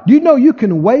 Right? Do you know you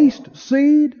can waste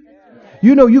seed?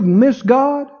 You know you can miss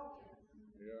God?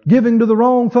 Giving to the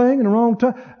wrong thing in the wrong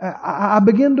time. I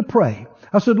began to pray.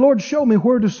 I said, Lord, show me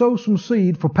where to sow some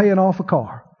seed for paying off a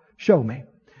car. Show me.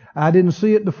 I didn't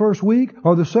see it the first week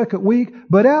or the second week,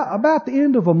 but about the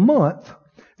end of a month,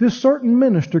 this certain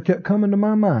minister kept coming to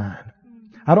my mind.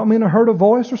 I don't mean I heard a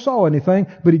voice or saw anything,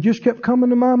 but he just kept coming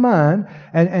to my mind.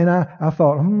 And I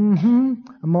thought, I'm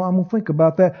going to think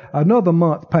about that. Another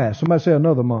month passed. Somebody say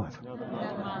another month.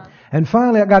 And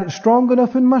finally I got it strong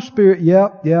enough in my spirit.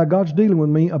 Yeah, God's dealing with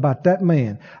me about that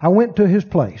man. I went to his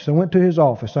place. I went to his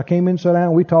office. I came in, sat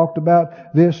down. We talked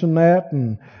about this and that.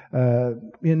 And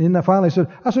then I finally said,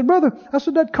 brother,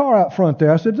 that car out front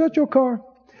there. I said, is that your car?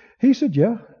 He said,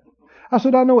 yeah. I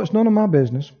said, I know it's none of my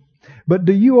business, but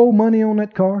do you owe money on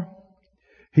that car?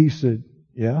 He said,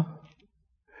 yeah.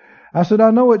 I said,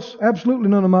 I know it's absolutely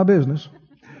none of my business,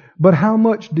 but how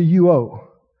much do you owe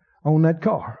on that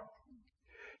car?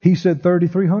 He said,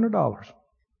 $3,300.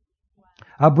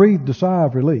 I breathed a sigh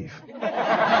of relief.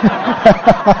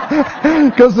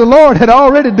 Because the Lord had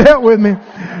already dealt with me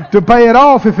to pay it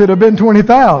off if it had been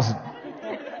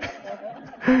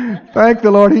 $20,000. Thank the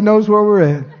Lord, He knows where we're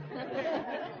at.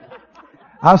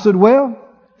 I said, brother,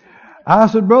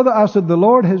 the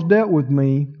Lord has dealt with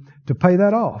me to pay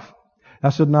that off.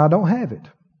 I said, no, I don't have it.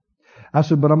 I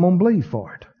said, but I'm going to believe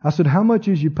for it. I said, how much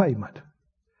is your payment?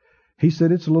 He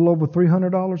said, it's a little over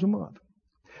 $300 a month.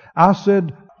 I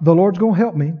said, the Lord's going to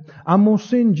help me. I'm going to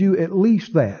send you at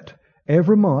least that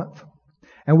every month.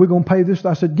 And we're going to pay this.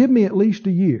 I said, give me at least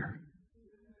a year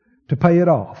to pay it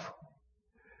off.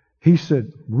 He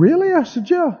said, really? I said,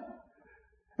 yeah.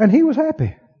 And he was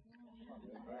happy.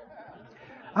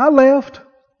 I left.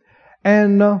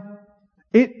 And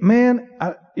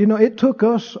it took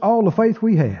us all the faith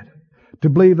we had to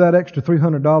believe that extra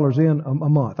 $300 in a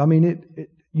month. I mean,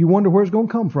 you wonder where it's going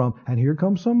to come from. And here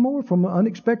comes some more from an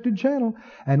unexpected channel.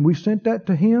 And we sent that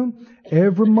to him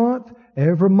every month.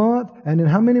 And in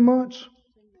how many months?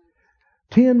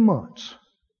 10 months.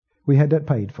 We had that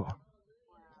paid for.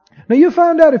 Now you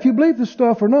find out if you believe this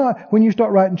stuff or not when you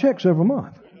start writing checks every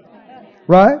month.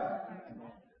 Right?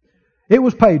 It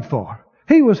was paid for.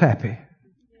 He was happy.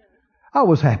 I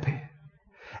was happy.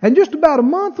 And just about a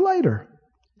month later,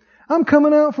 I'm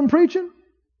coming out from preaching.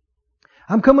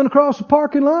 I'm coming across the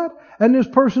parking lot, and this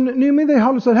person that knew me, they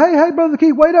hollered and said, hey, Brother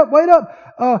Keith, wait up.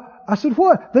 I said,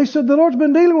 what? They said, the Lord's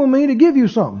been dealing with me to give you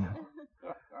something.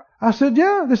 I said,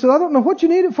 yeah. They said, I don't know what you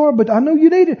need it for, but I know you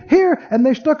need it. Here. And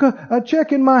they stuck a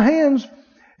check in my hands.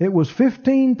 It was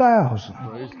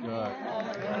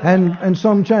 $15,000. And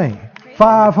some change.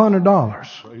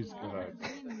 $500. Praise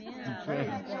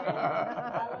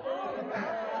God.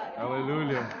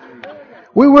 Hallelujah.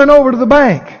 We went over to the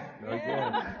bank.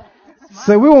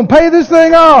 Said, we want to pay this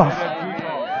thing off.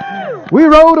 We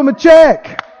wrote them a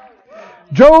check.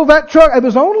 Drove that truck. It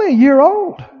was only a year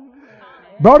old.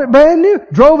 Brought it brand new.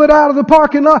 Drove it out of the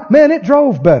parking lot. Man, it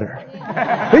drove better.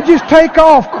 It just take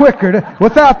off quicker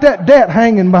without that debt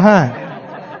hanging behind it.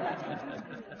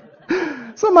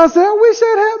 Somebody said, I wish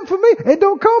that happened for me. It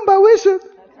don't come by wishing.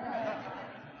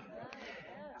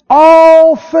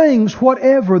 All things,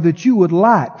 whatever that you would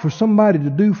like for somebody to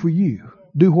do for you,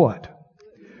 do what?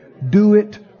 Do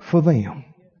it for them.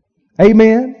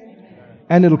 Amen?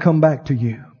 And it'll come back to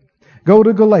you. Go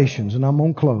to Galatians, and I'm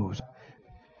going to close.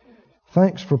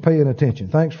 Thanks for paying attention.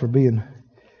 Thanks for being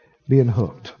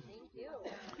hooked.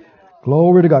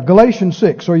 Glory to God. Galatians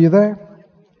 6, are you there?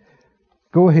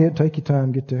 Go ahead, take your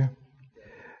time, get there.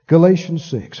 Galatians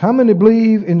 6. How many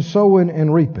believe in sowing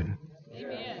and reaping?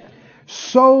 Amen.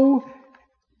 Sow,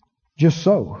 just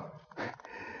sow.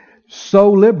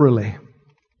 Sow liberally.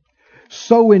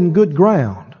 Sow in good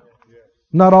ground.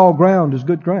 Not all ground is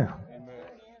good ground.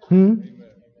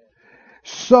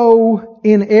 Sow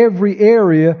in every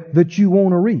area that you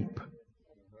want to reap.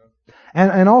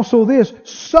 And also this,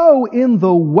 sow in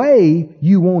the way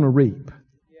you want to reap.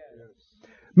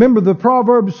 Remember the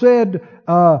proverb said,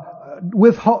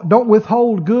 don't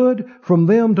withhold good from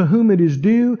them to whom it is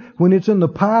due. When it's in the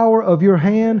power of your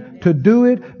hand to do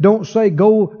it, don't say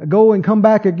go and come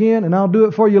back again and I'll do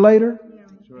it for you later.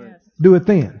 Do it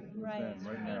then.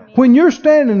 When you're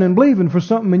standing and believing for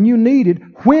something and you need it,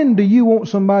 when do you want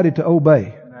somebody to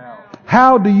obey?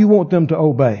 How do you want them to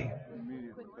obey?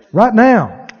 Right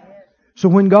now. So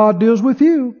when God deals with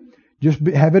you, just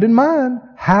have it in mind.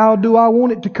 How do I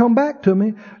want it to come back to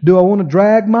me? Do I want to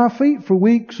drag my feet for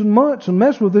weeks and months and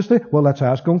mess with this thing? Well, that's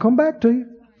how it's going to come back to you.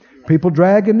 People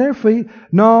dragging their feet.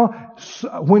 No,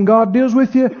 when God deals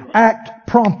with you, act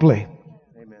promptly.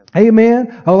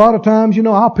 Amen. A lot of times,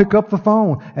 I'll pick up the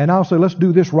phone and I'll say, let's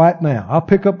do this right now. I'll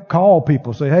call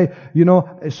people, say, hey,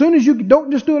 as soon as you,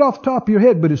 don't just do it off the top of your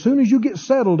head, but as soon as you get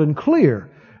settled and clear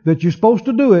that you're supposed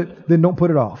to do it, then don't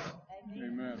put it off.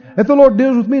 Amen. If the Lord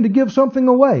deals with me to give something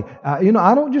away, I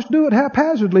don't just do it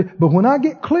haphazardly, but when I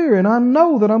get clear and I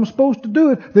know that I'm supposed to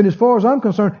do it, then as far as I'm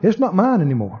concerned, it's not mine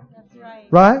anymore. That's right.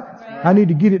 Right? I need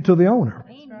to get it to the owner.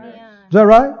 Amen. Is that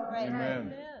right?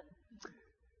 Amen.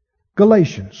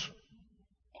 Galatians.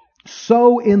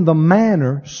 Sow in the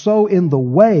manner, sow in the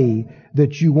way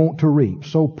that you want to reap.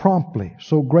 So promptly,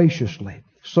 so graciously,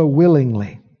 so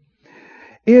willingly.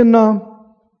 In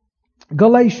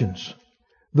Galatians,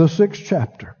 the 6th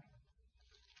chapter.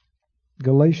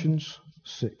 Galatians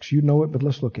 6. You know it, but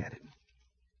let's look at it.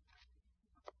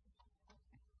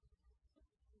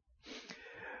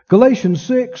 Galatians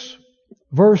 6,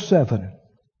 verse 7.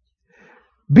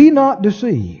 Be not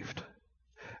deceived.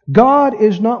 God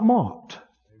is not mocked.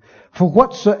 For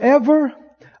whatsoever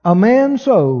a man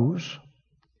sows,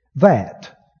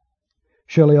 that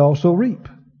shall he also reap.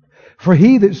 For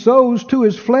he that sows to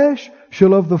his flesh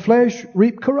shall of the flesh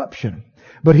reap corruption.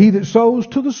 But he that sows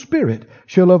to the Spirit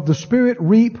shall of the Spirit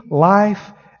reap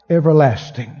life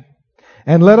everlasting.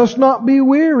 And let us not be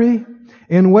weary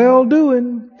in well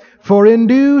doing, for in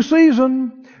due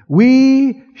season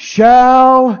we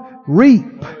shall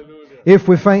reap if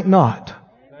we faint not.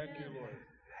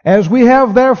 As we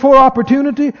have therefore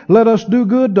opportunity, let us do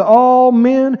good to all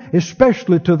men,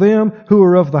 especially to them who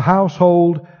are of the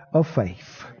household of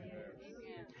faith.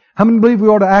 How many believe we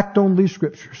ought to act on these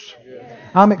scriptures?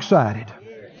 I'm excited.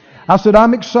 I said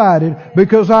I'm excited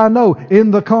because I know in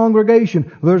the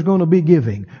congregation there's going to be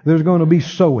giving. There's going to be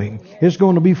sowing. It's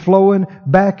going to be flowing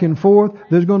back and forth.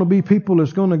 There's going to be people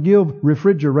that's going to give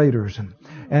refrigerators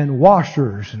and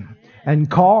washers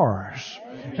and cars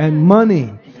and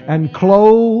money and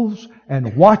clothes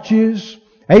and watches.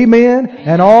 Amen.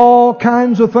 And all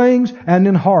kinds of things. And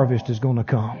then harvest is going to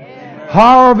come.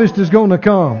 Harvest is going to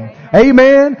come.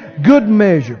 Amen. Good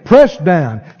measure, pressed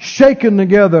down, shaken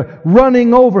together,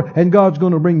 running over, and God's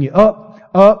going to bring you up,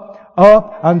 up,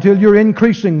 up until you're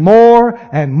increasing more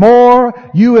and more,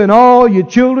 you and all your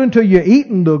children, till you're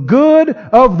eating the good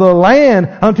of the land,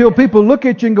 until people look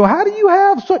at you and go, how do you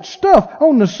have such stuff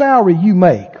on the salary you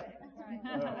make?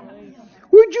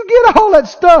 Where'd you get all that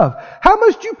stuff? How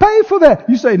much did you pay for that?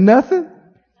 You say, nothing.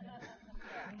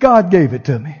 God gave it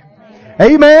to me.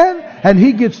 Amen. And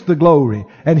He gets the glory.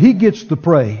 And He gets the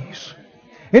praise.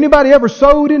 Anybody ever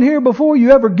sowed in here before?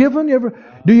 You ever given?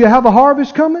 Do you have a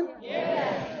harvest coming?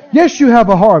 Yes. Yes, you have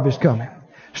a harvest coming.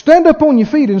 Stand up on your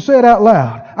feet and say it out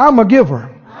loud. I'm a giver.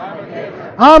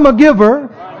 I'm a giver.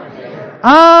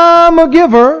 I'm a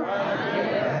giver.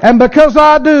 And because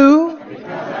I do,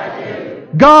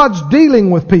 God's dealing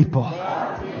with people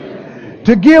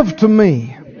to give to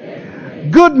me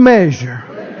good measure,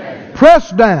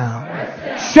 pressed down,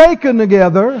 shaken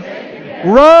together,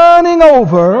 running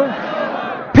over.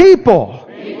 People,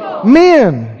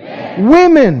 men,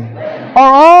 women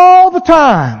are all the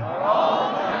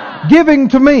time giving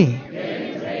to me.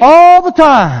 All the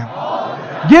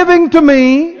time giving to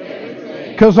me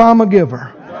because I'm a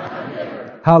giver.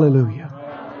 Hallelujah.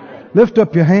 Lift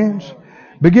up your hands.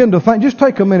 Begin to thank. Just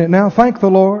take a minute now. Thank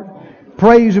the Lord.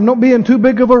 Praise Him. Don't be in too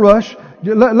big of a rush.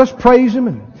 Let's praise Him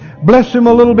and bless Him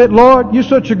a little bit. Lord, You're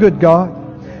such a good God.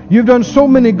 You've done so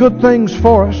many good things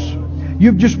for us.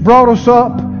 You've just brought us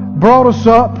up,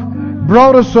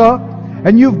 brought us up,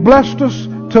 and you've blessed us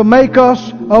to make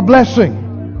us a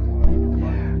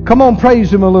blessing. Come on,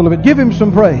 praise Him a little bit. Give Him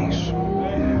some praise.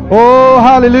 Oh,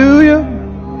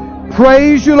 hallelujah.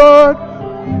 Praise you, Lord.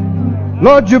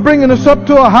 Lord, you're bringing us up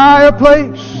to a higher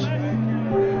place.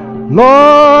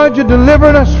 Lord, you're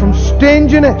delivering us from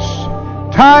stinginess,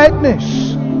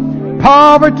 tightness,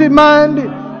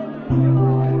 poverty-minded.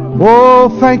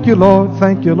 Oh, thank you, Lord.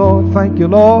 Thank you, Lord. Thank you,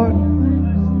 Lord.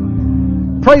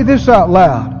 Pray this out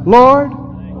loud. Lord,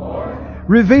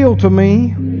 reveal to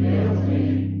me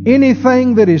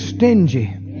anything that is stingy,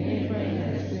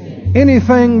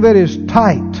 anything that is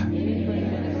tight,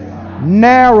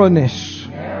 narrowness,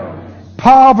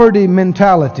 poverty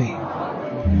mentality.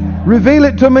 Reveal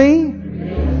it to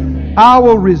me. I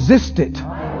will resist it.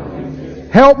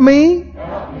 Help me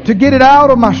to get it out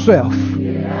of myself,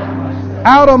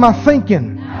 out of my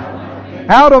thinking,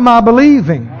 out of my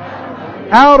believing,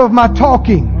 out of my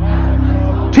talking.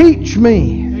 Teach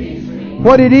me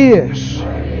what it is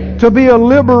to be a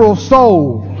liberal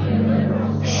soul.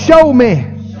 Show me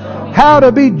how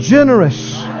to be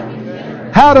generous,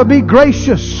 how to be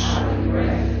gracious,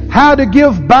 how to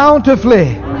give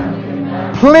bountifully,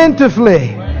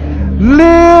 plentifully,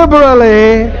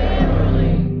 liberally.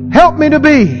 Help me to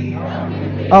be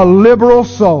a liberal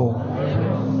soul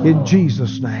in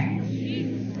Jesus'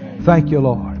 name. Thank you,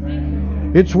 Lord.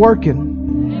 It's working.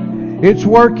 It's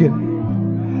working.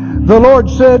 The Lord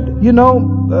said, you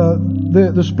know,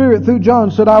 the Spirit through John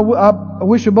said, I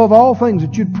wish above all things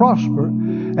that you'd prosper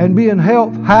and be in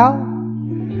health. How?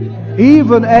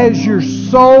 Even as your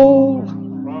soul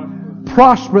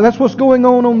prosper. That's what's going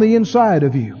on the inside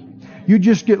of you. You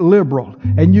just get liberal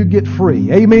and you get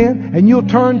free. Amen? And you'll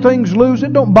turn things loose.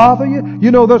 It don't bother you.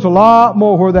 You know there's a lot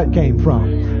more where that came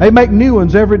from. They make new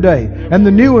ones every day, and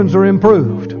the new ones are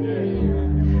improved.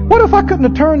 What if I couldn't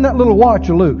have turned that little watch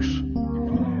loose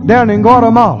down in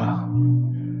Guatemala?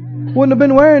 Wouldn't have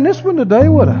been wearing this one today,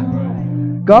 would I?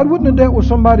 God wouldn't have dealt with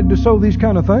somebody to sow these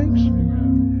kind of things.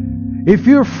 If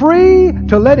you're free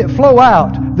to let it flow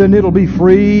out, then it'll be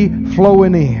free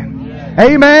flowing in.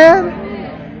 Amen?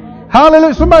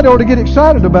 Hallelujah. Somebody ought to get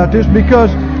excited about this because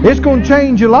it's going to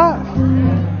change your life.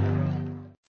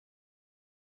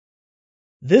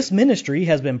 This ministry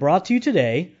has been brought to you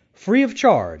today free of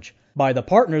charge by the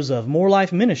partners of More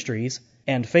Life Ministries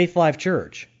and Faith Life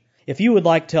Church. If you would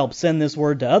like to help send this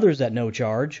word to others at no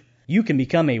charge, you can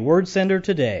become a word sender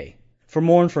today. For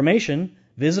more information,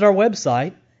 visit our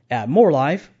website at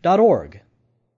morelife.org.